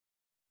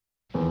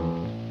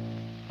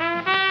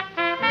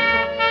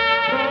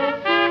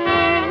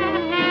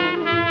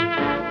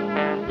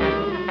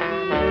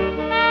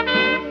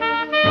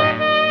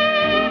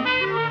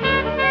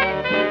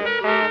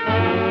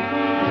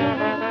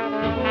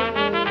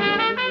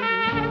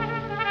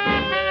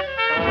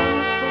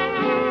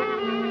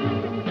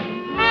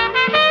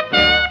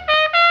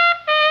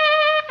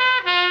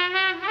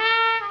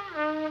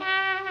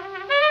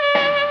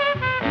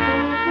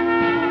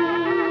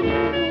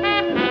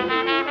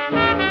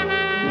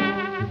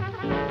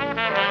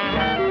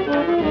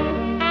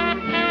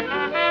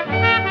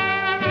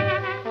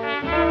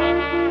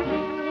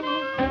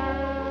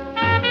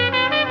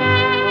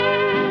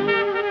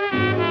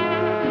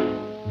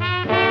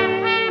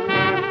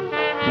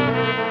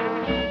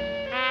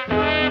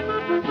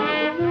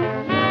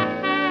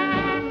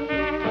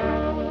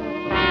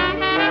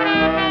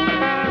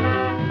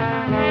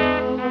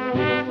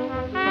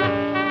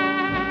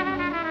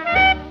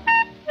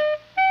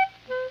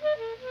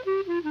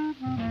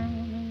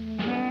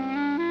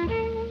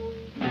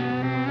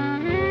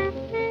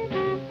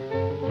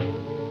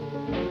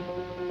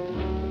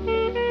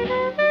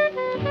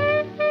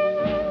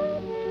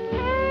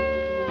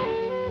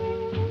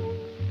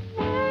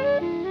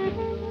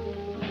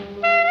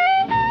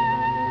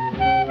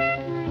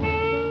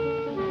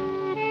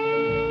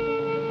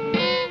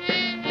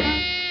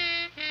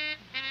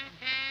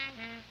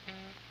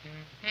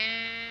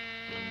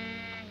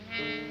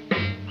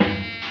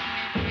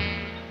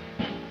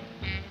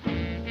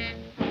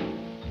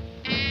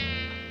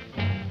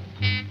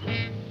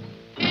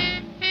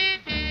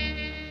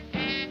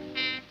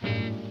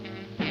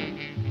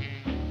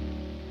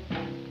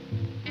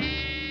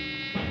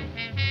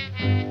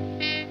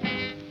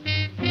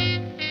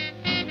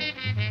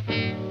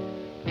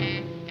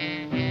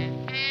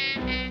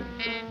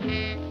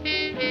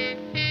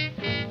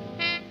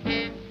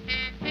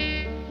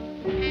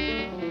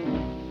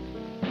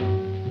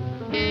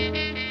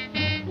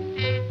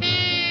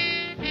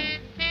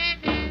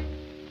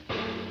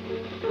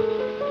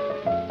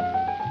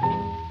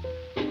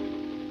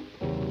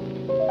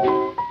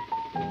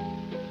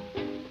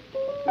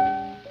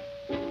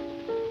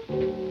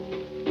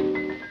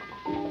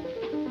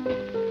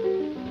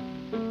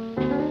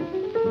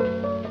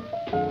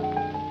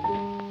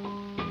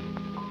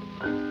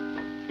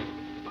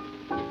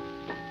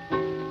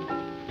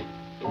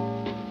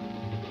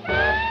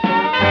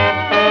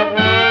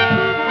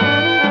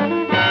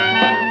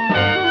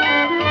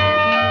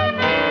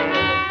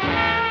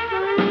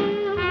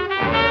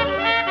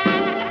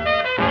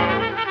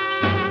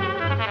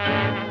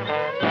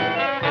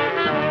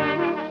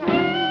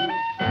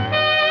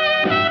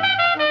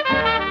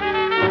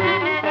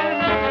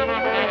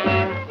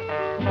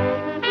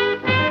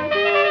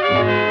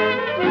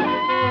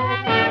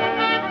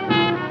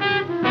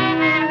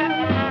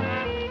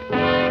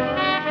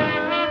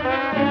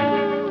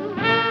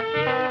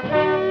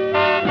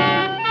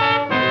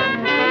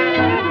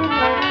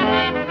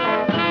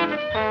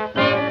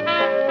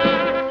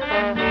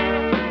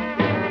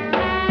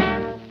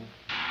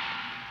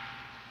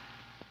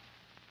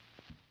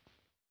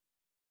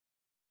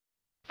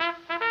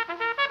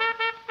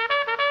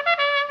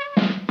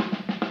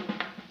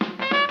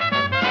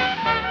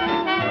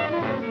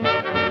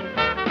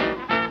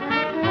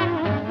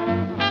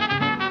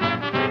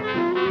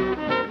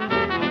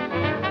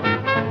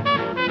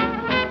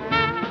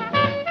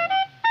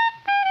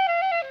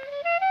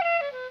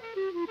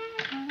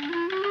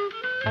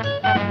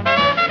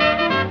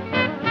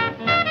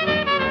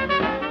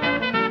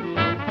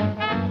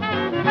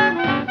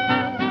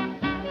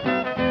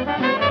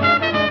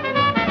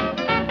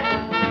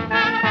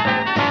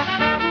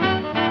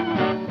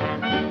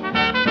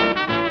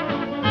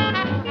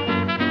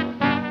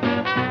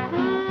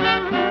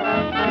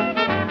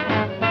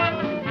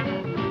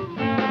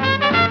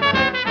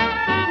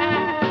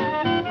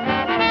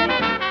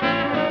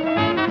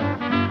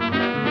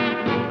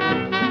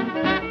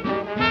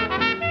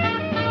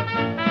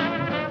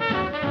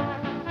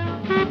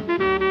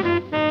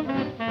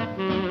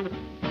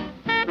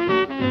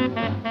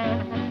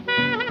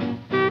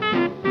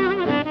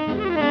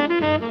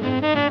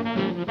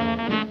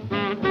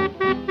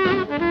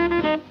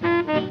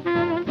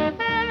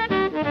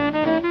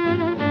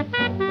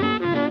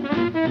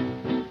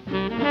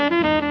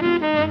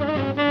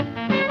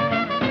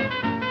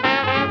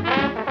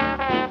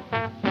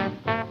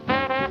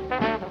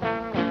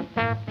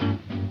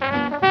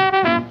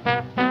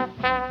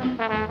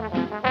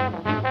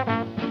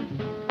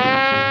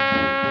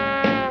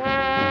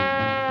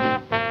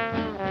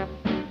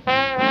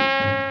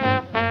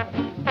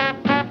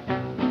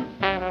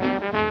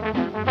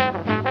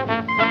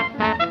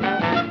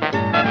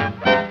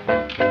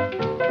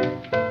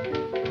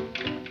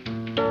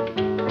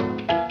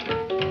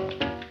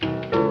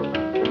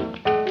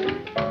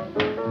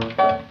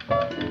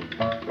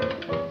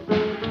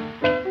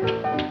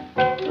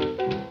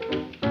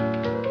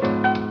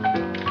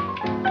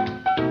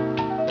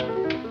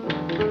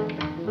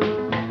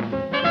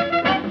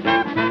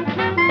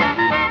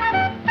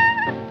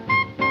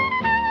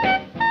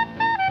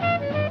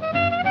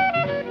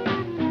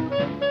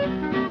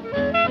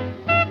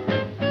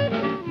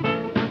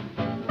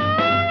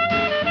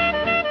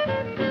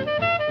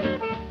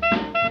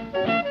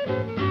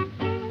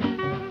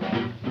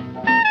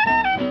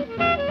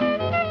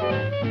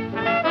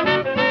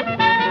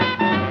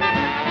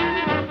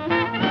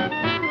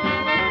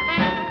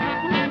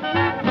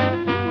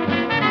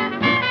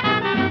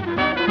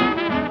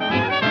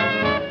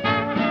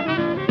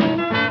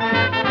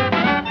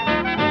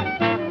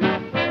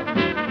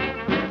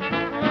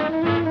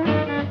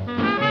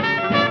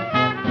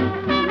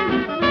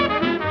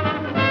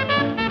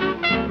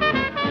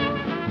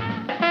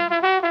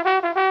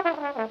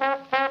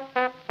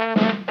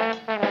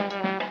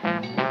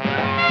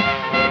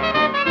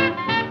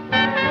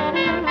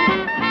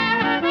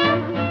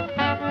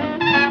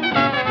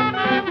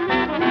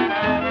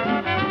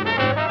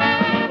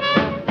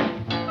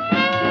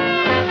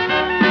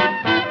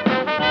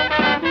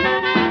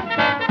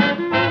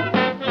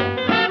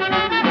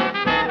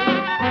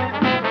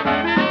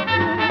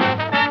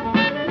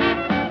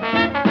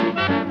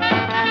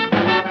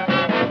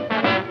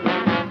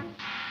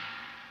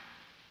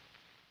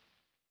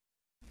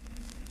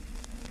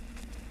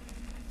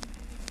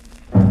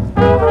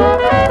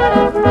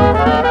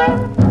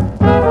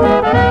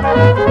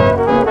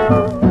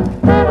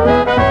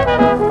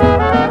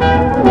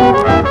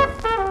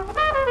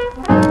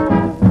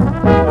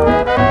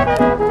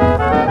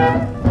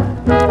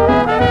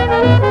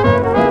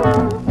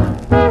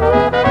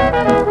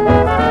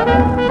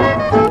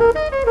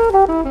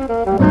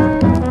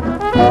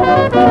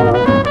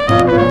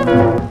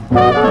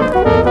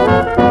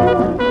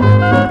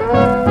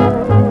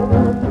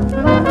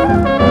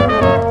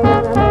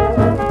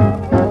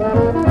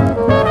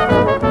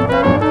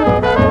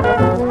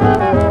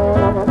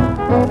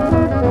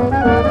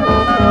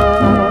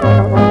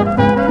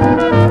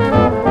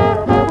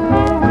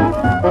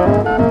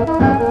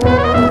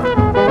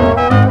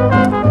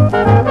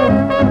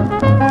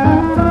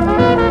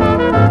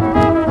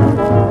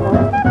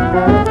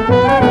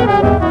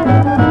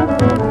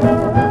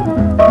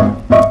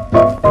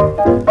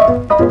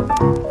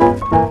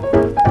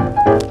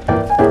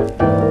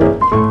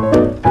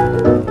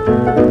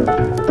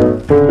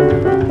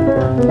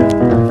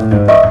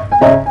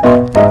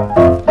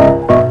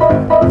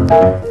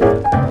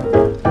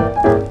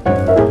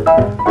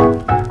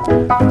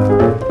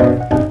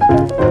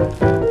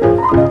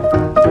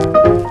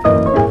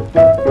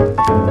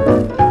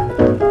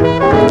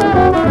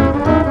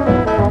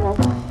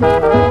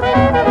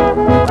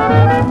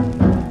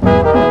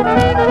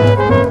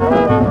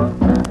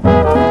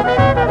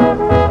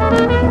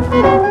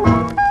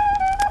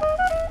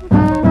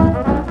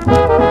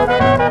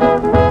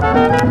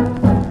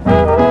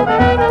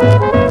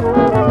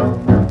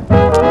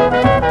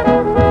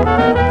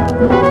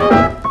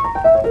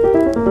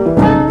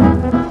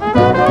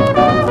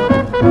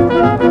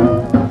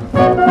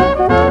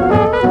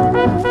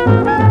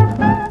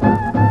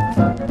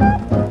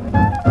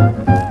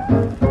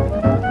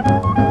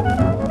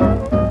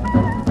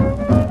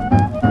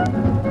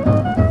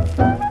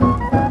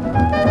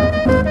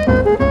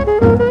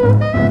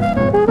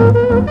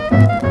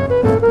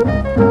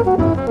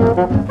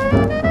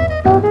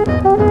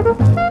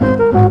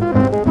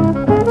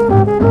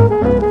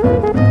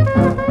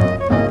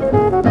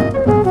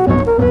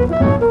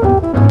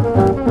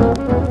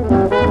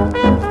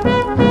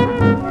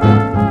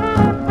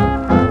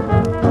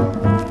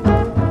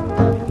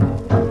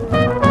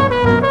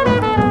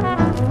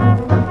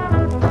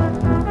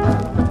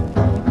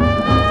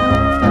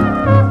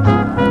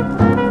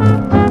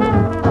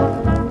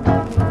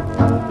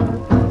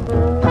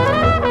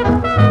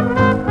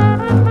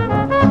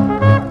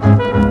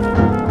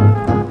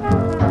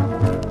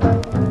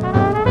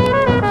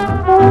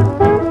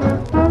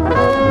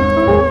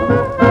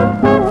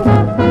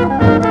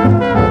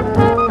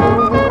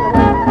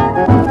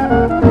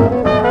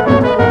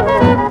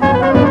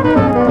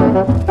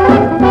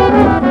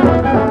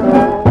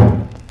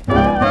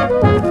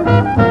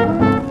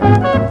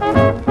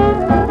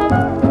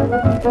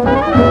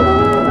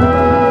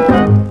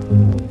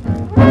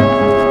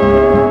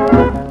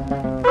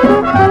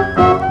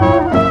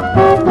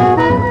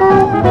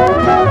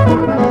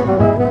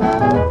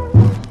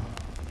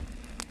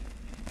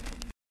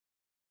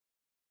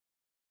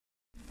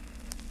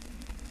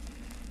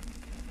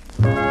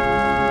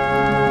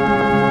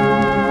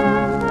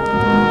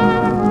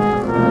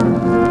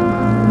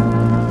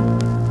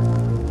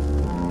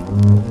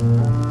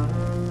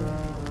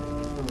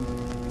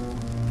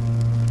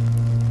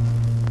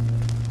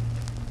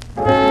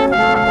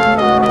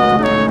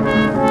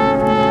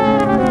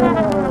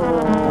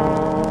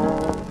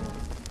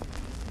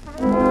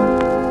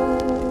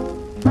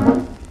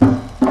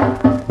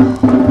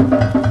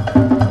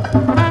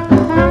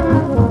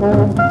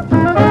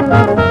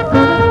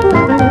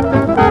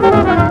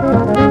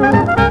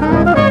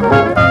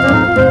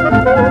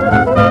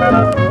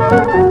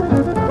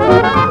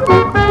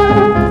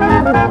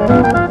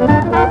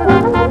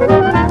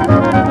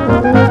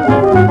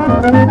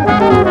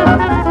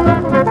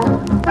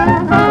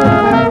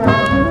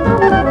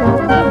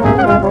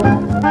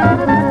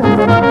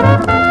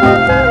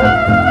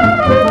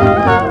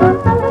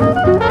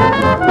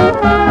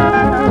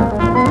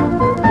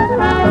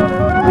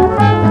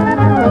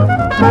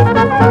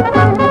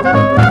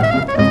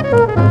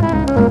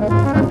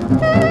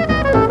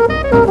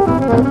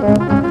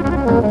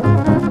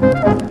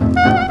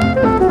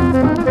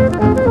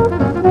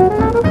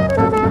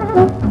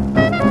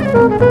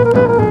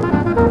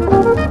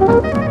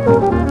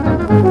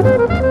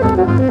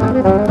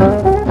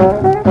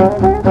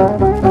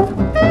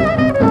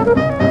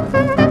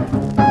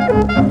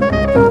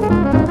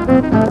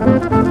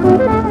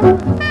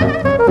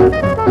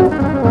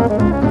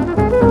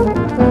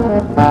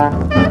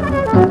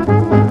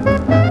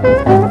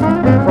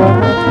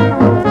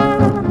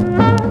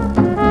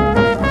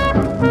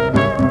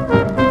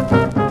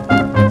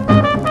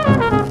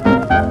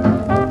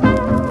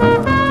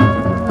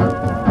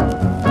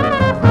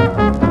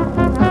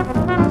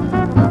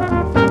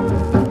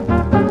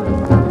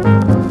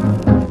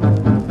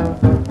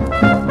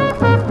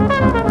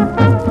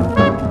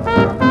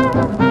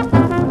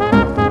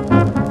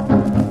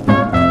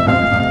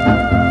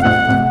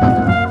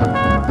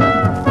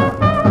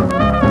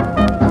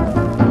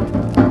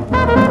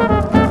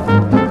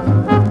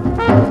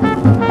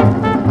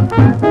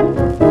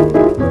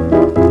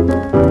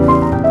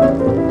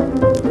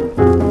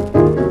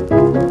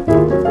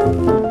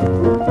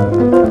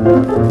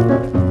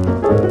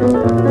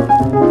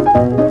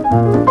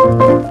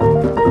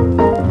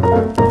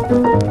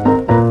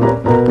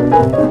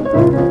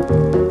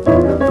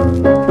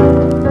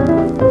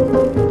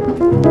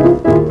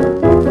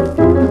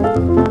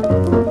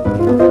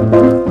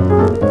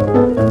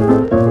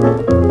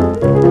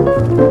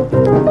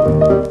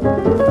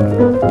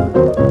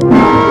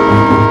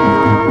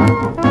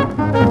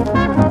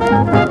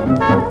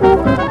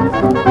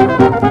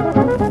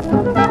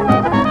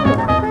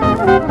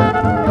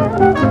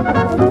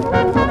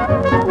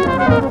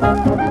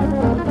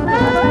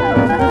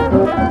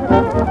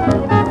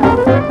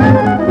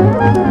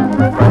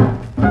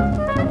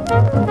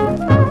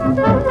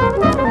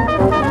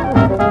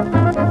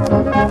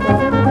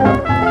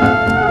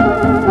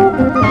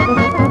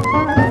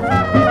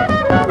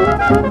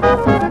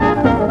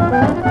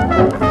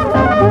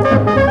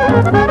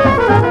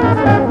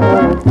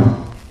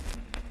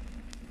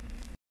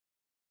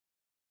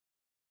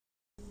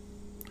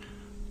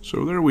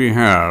 So there we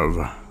have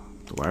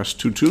the last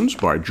two tunes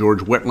by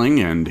George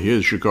Wettling and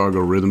his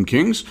Chicago Rhythm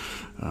Kings.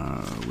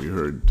 We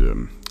heard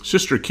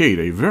Sister Kate,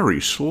 a very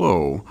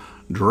slow,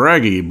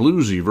 draggy,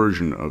 bluesy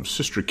version of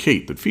Sister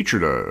Kate that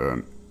featured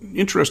an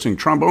interesting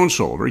trombone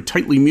solo, very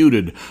tightly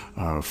muted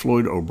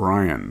Floyd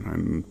O'Brien,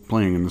 and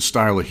playing in the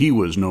style that he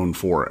was known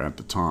for at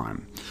the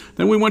time.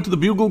 Then we went to the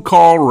Bugle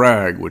Call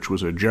Rag, which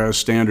was a jazz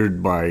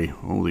standard by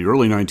the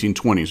early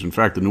 1920s. In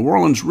fact, the New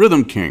Orleans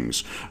Rhythm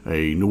Kings,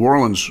 a New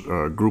Orleans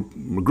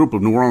group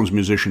of New Orleans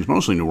musicians,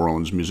 mostly New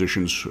Orleans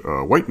musicians,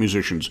 white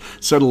musicians,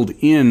 settled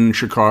in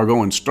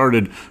Chicago and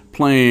started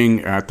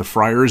playing at the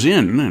Friars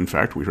Inn. In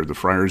fact, we heard the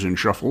Friars Inn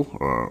Shuffle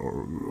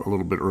a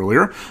little bit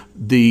earlier.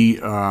 The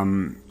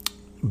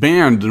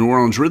band, the New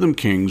Orleans Rhythm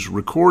Kings,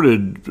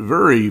 recorded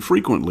very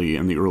frequently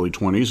in the early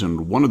 20s,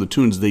 and one of the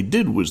tunes they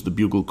did was the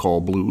Bugle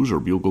Call Blues or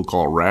Bugle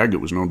Call Rag.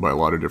 It was known by a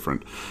lot of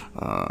different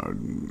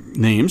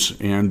names,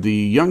 and the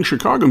young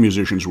Chicago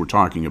musicians we're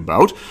talking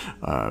about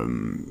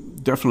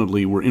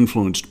definitely were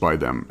influenced by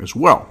them as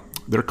well.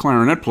 Their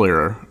clarinet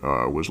player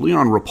was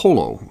Leon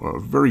Rapolo, a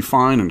very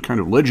fine and kind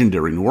of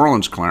legendary New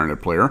Orleans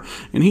clarinet player,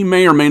 and he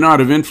may or may not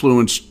have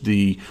influenced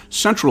the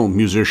central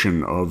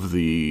musician of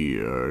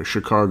the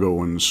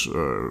Chicagoans'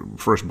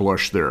 first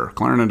blush there.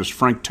 Clarinetist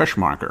Frank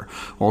Teschmacher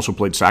also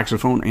played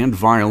saxophone and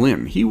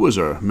violin. He was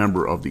a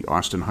member of the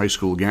Austin High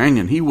School gang,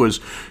 and he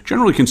was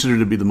generally considered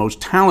to be the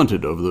most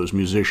talented of those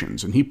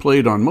musicians, and he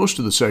played on most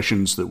of the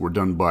sessions that were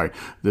done by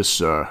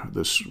this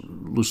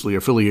loosely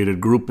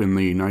affiliated group in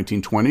the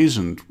 1920s,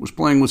 and was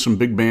playing with some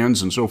big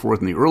bands and so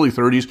forth in the early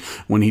 30s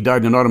when he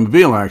died in an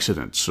automobile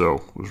accident,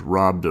 so was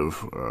robbed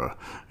of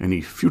any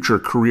future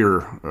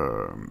career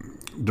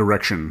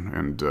direction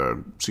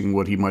and seeing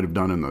what he might have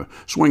done in the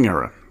swing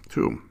era,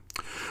 too.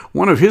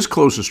 One of his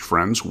closest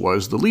friends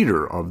was the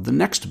leader of the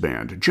next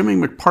band, Jimmy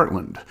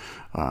McPartland.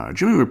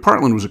 Jimmy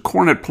McPartland was a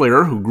cornet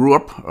player who grew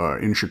up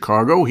in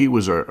Chicago. He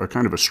was a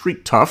kind of a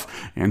street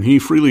tough, and he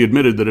freely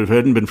admitted that if it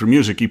hadn't been for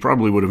music, he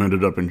probably would have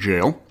ended up in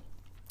jail.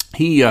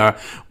 He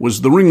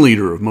was the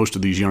ringleader of most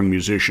of these young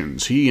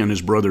musicians. He and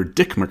his brother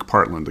Dick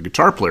McPartland, the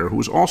guitar player, who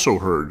was also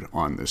heard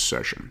on this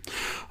session.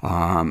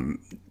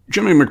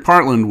 Jimmy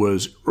McPartland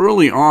was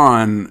early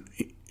on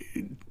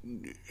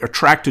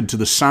attracted to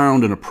the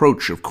sound and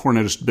approach of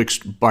cornetist Bix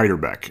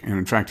Beiderbecke, and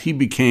in fact he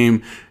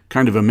became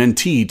kind of a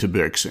mentee to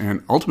Bix,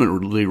 and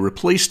ultimately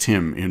replaced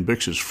him in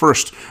Bix's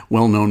first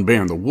well-known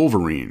band, the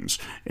Wolverines.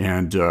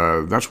 And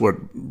that's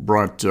what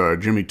brought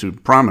Jimmy to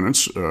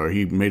prominence.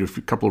 He made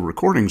a couple of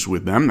recordings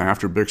with them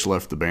after Bix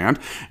left the band,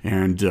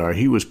 and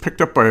he was picked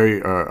up by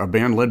a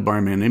band led by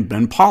a man named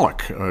Ben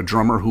Pollock, a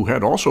drummer who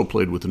had also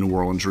played with the New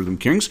Orleans Rhythm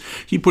Kings.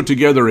 He put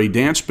together a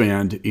dance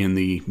band in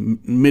the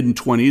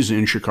mid-20s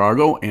in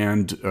Chicago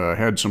and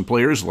had some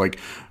players like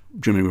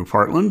Jimmy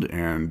McPartland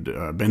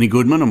and Benny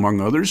Goodman, among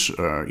others,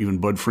 even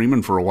Bud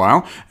Freeman for a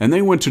while. And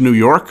they went to New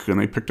York, and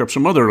they picked up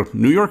some other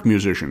New York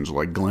musicians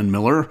like Glenn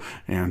Miller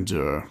and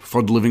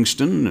Fudd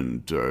Livingston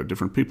and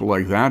different people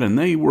like that. And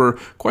they were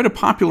quite a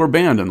popular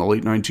band in the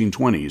late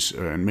 1920s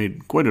and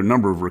made quite a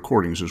number of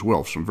recordings as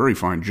well, some very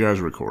fine jazz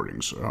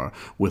recordings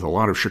with a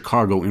lot of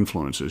Chicago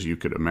influences, you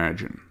could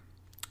imagine.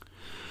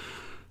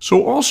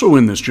 So also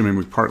in this Jimmy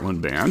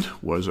McPartland band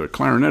was a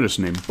clarinetist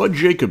named Bud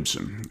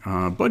Jacobson.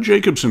 Bud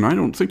Jacobson, I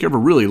don't think ever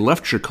really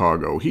left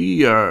Chicago.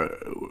 He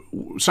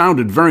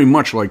sounded very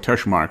much like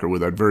Teschmacher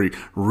with that very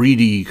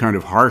reedy, kind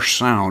of harsh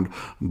sound,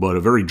 but a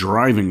very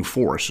driving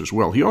force as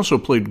well. He also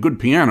played good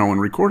piano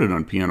and recorded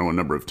on piano a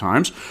number of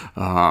times.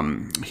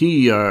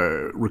 He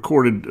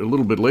recorded a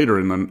little bit later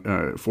in the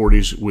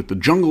 40s with the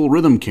Jungle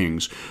Rhythm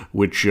Kings,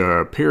 which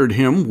paired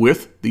him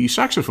with the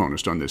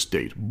saxophonist on this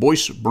date,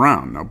 Boyce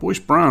Brown. Now, Boyce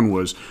Brown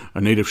was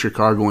a native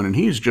Chicagoan, and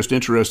he's just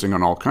interesting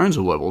on all kinds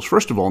of levels.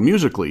 First of all,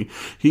 musically,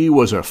 he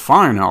was a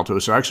fine alto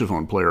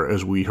saxophone player,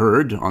 as we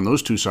heard on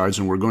those two sides,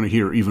 and we're going to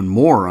hear even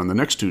more on the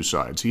next two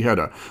sides. He had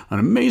an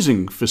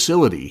amazing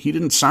facility. He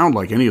didn't sound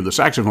like any of the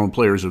saxophone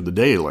players of the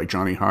day, like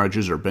Johnny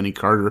Hodges or Benny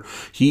Carter.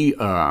 He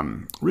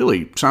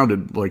really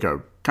sounded like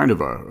a kind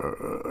of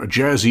a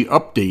jazzy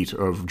update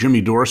of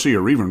Jimmy Dorsey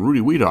or even Rudy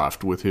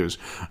Wiedoeft with his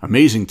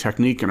amazing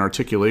technique and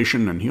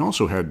articulation, and he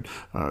also had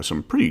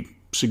some pretty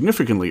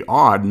significantly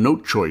odd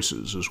note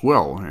choices as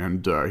well,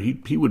 and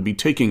he would be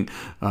taking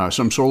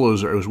some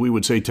solos, as we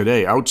would say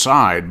today,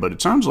 outside, but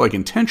it sounds like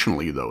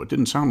intentionally, though. It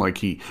didn't sound like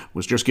he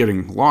was just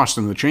getting lost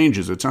in the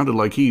changes. It sounded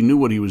like he knew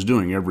what he was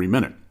doing every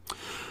minute.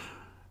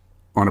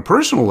 On a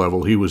personal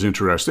level, he was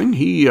interesting.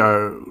 He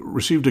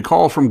received a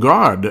call from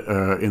God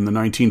in the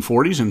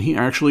 1940s, and he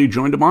actually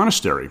joined a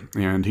monastery.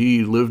 And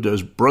he lived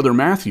as Brother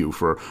Matthew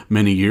for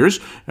many years.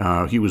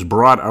 He was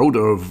brought out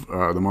of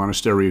the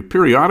monastery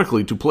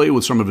periodically to play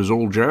with some of his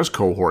old jazz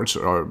cohorts,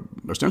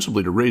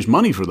 ostensibly to raise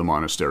money for the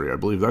monastery. I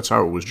believe that's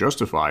how it was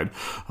justified.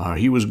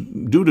 He was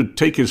due to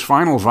take his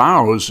final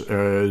vows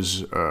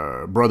as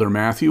Brother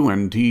Matthew,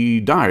 and he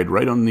died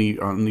right on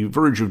the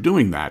verge of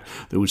doing that.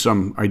 There was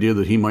some idea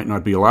that he might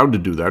not be allowed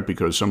to do that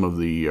because some of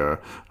the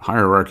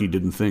hierarchy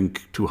didn't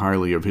think too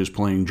highly of his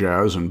playing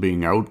jazz and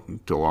being out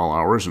till all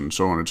hours and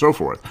so on and so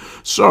forth.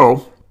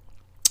 So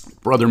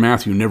Brother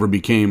Matthew never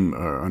became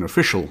an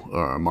official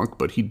monk,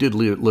 but he did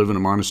live in a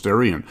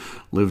monastery and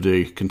lived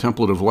a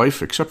contemplative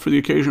life, except for the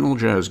occasional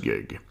jazz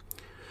gig.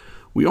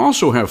 We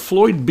also have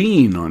Floyd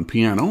Bean on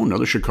piano,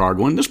 another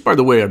Chicagoan. This, by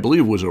the way, I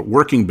believe was a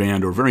working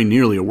band, or very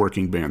nearly a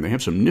working band. They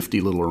have some nifty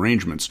little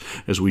arrangements,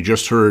 as we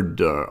just heard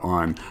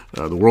on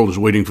The World is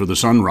Waiting for the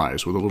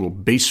Sunrise, with a little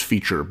bass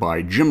feature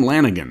by Jim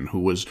Lanigan,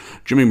 who was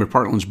Jimmy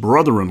McPartland's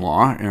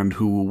brother-in-law and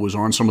who was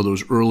on some of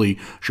those early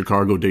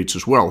Chicago dates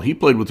as well. He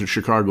played with the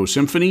Chicago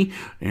Symphony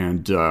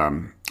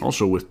and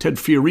also with Ted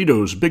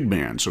Fiorito's big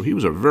band. So he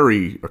was a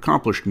very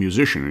accomplished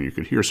musician, and you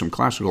could hear some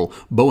classical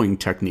bowing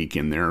technique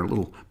in there, a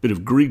little bit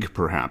of Grieg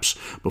perhaps,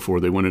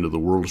 before they went into The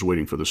World is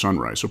Waiting for the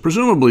Sunrise. So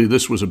presumably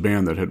this was a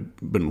band that had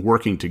been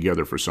working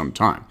together for some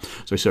time.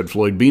 As I said,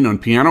 Floyd Bean on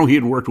piano. He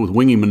had worked with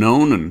Wingy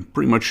Manone and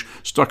pretty much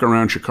stuck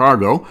around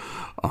Chicago.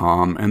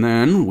 And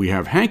then we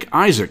have Hank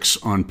Isaacs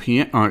on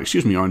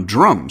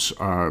drums.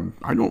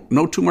 I don't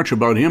know too much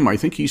about him. I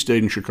think he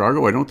stayed in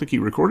Chicago. I don't think he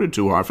recorded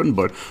too often,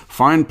 but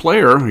fine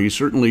player. He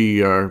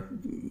certainly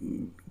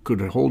could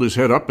hold his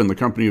head up in the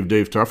company of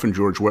Dave Tuff and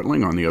George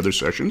Wetling on the other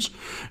sessions.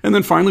 And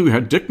then finally we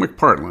had Dick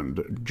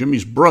McPartland,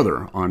 Jimmy's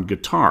brother, on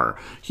guitar.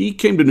 He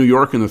came to New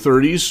York in the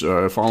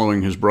 30s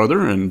following his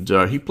brother, and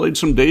he played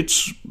some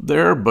dates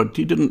there, but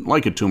he didn't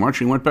like it too much.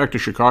 He went back to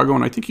Chicago,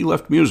 and I think he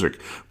left music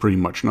pretty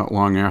much not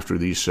long after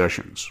these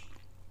sessions.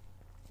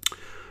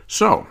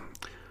 So,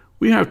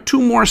 we have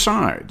two more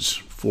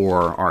sides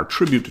for our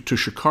tribute to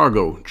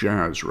Chicago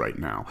jazz right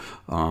now.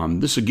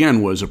 This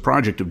again was a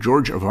project of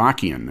George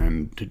Avakian,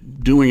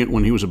 and doing it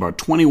when he was about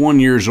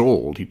 21 years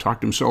old. He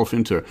talked himself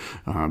into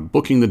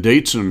booking the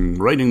dates and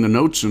writing the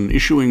notes and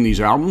issuing these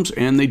albums,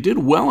 and they did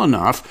well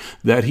enough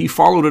that he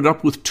followed it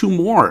up with two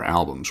more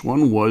albums.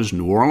 One was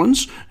New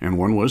Orleans, and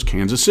one was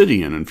Kansas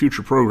City, and in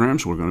future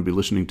programs we're going to be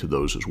listening to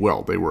those as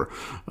well.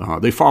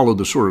 They followed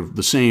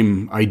the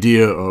same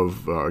idea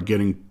of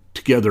getting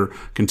together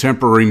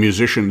contemporary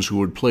musicians who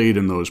had played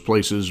in those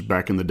places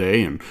back in the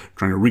day and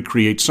trying to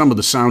recreate some of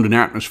the sound and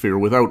atmosphere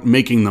without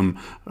making them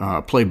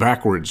play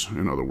backwards,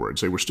 in other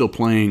words. They were still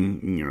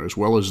playing as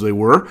well as they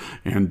were,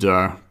 and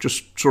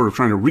just sort of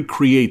trying to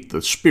recreate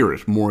the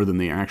spirit more than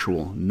the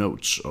actual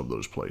notes of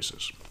those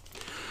places.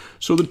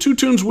 So the two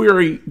tunes we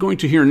are going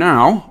to hear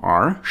now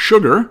are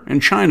Sugar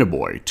and China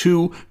Boy,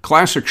 two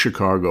classic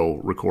Chicago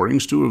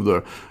recordings, two of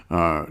the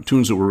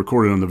tunes that were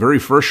recorded on the very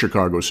first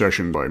Chicago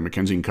session by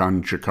Mackenzie and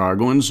Con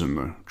Chicagoans and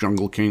the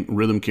Jungle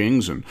Rhythm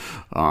Kings and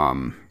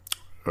all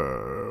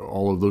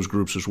of those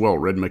groups as well,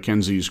 Red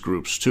Mackenzie's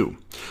groups too.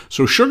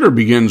 So Sugar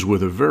begins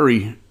with a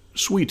very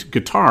sweet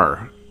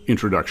guitar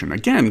introduction.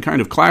 Again,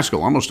 kind of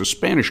classical, almost a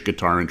Spanish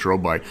guitar intro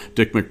by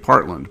Dick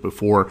McPartland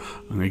before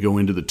they go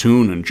into the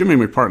tune, and Jimmy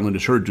McPartland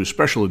is heard to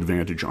special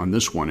advantage on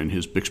this one in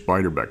his Bix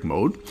Beiderbecke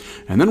mode.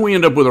 And then we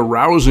end up with a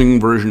rousing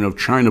version of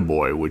China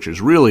Boy, which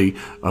is really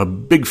a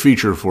big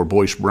feature for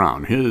Boyce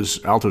Brown.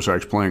 His alto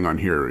sax playing on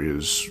here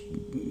is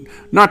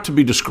not to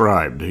be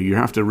described. You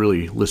have to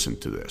really listen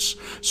to this.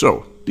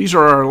 So, these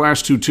are our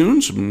last two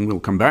tunes, and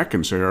we'll come back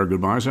and say our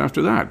goodbyes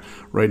after that.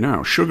 Right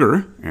now,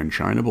 Sugar and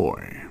China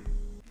Boy.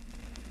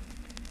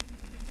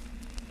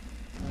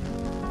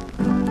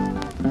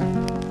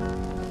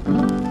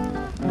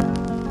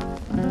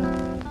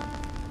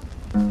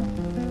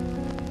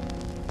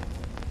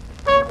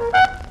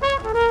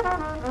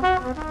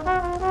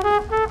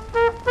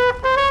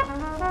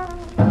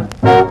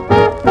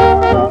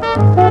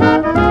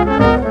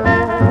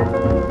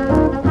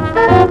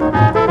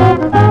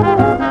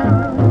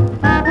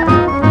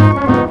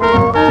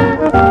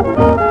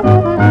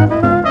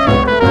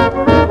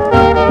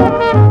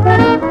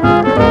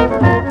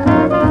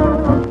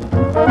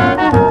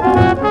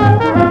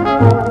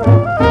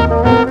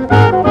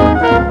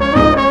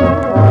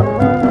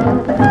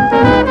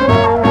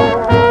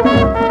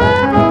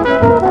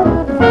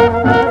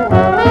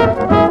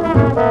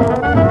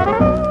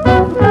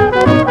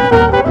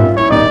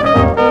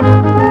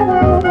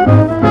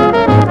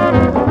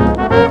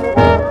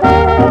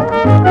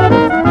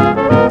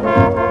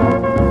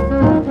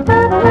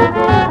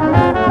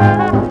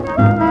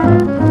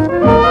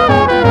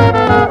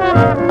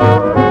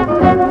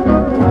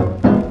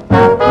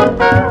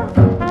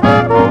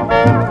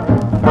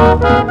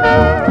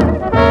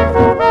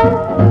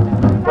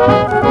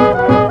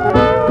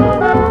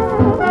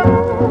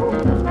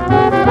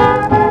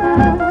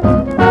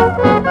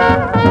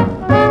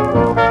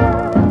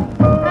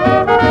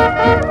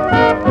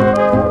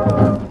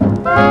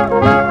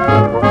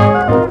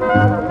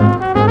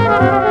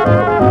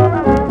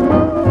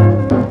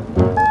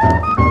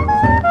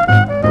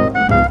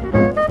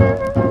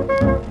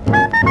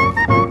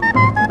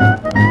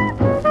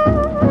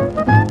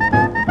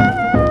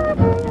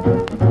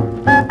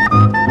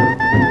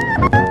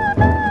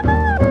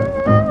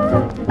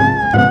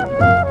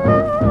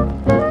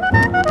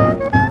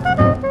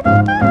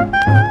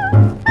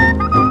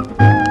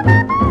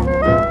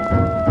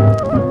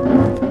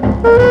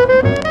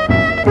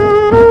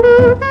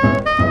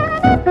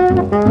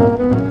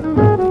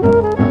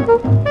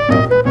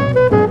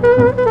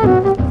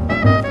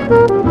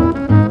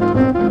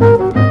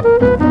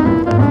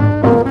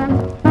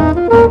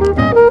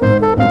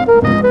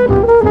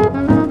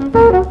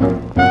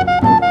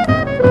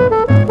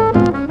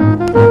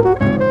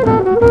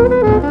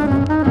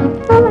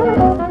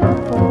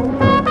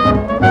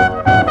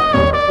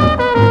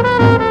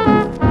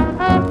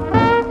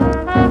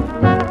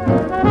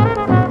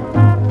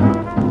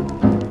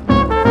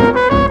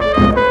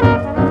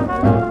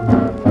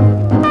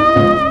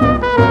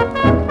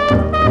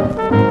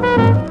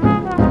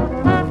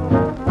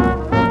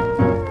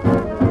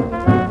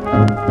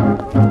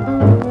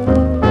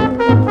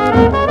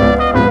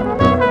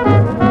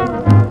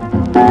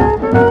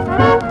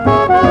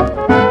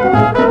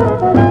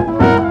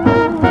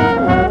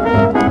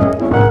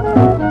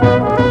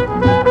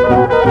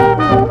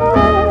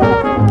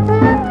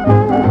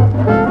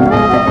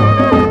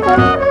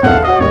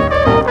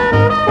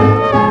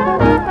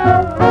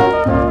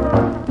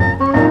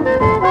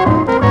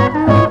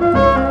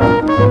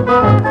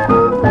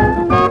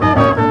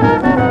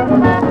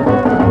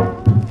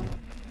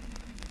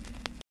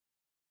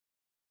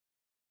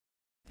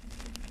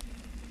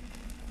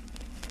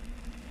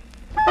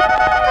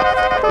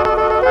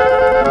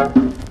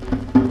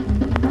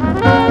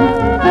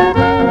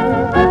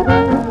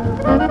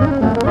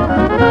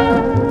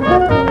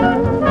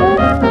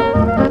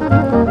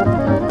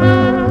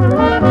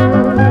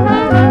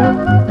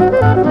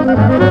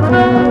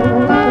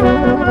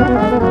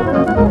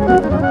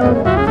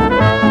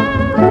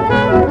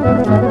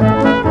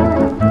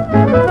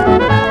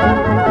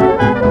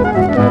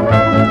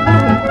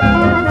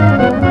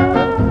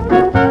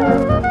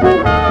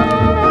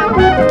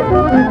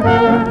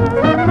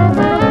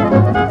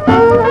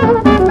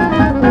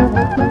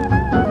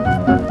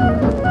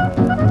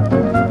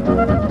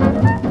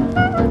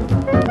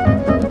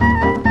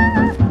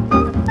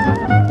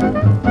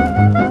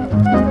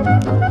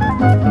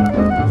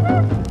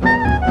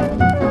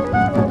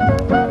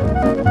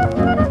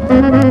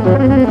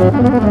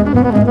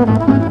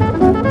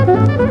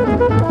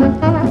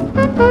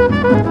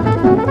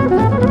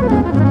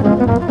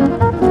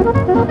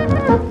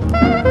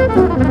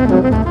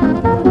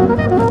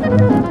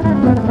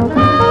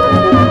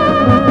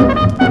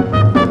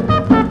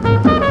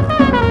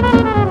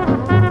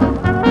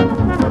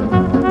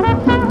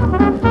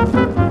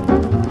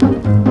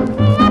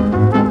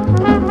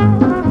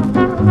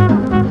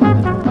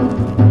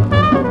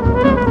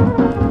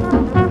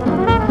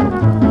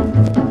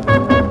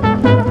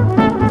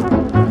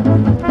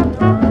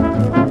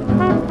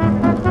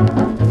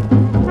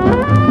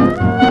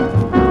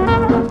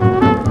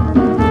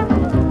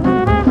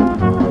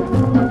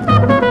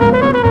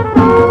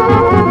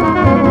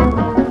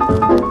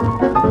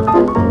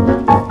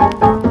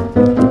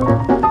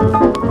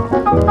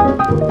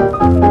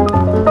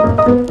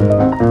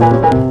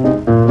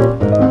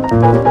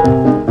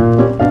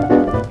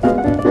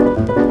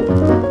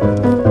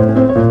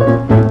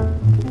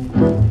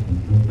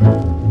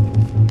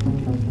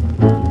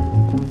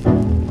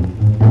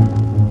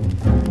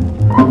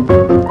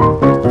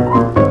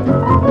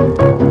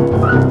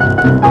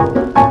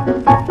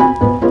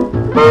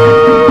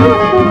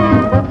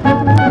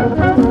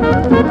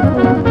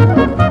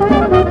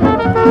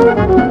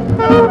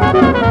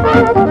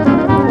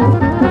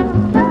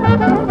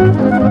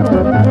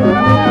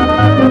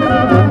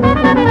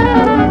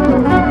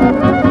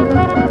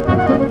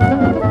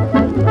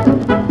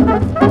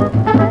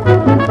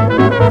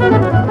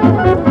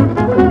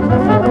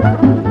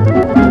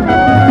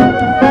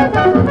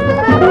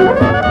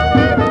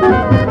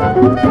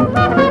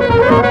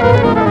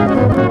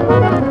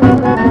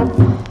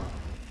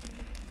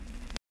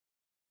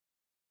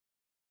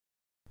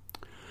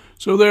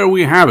 So there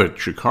we have it,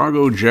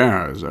 Chicago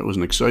Jazz. That was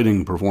an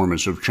exciting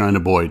performance of China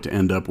Boy to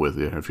end up with.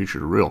 It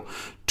featured a real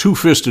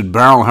two-fisted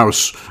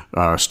barrelhouse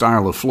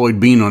style of Floyd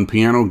Bean on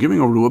piano,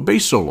 giving over to a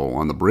bass solo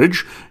on the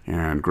bridge,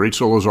 and great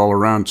solos all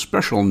around.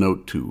 Special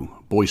note to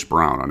Boyce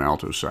Brown on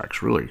alto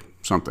sax. Really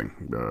something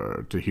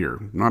to hear.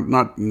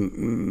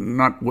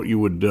 Not what you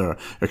would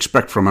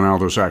expect from an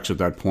alto sax at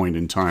that point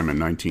in time in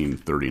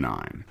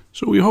 1939.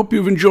 So we hope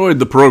you've enjoyed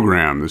the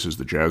program. This is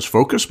the Jazz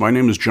Focus. My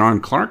name is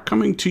John Clark,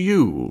 coming to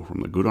you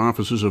from the good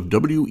offices of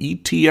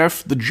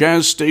WETF, the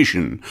Jazz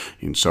Station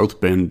in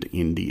South Bend,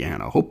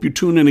 Indiana. Hope you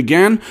tune in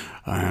again,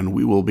 and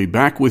we will be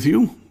back with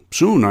you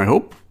soon, I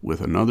hope, with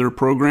another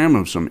program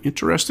of some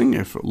interesting,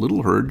 if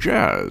little heard,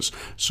 jazz.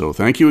 So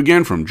thank you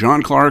again from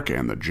John Clark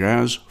and the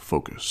Jazz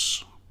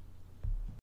Focus.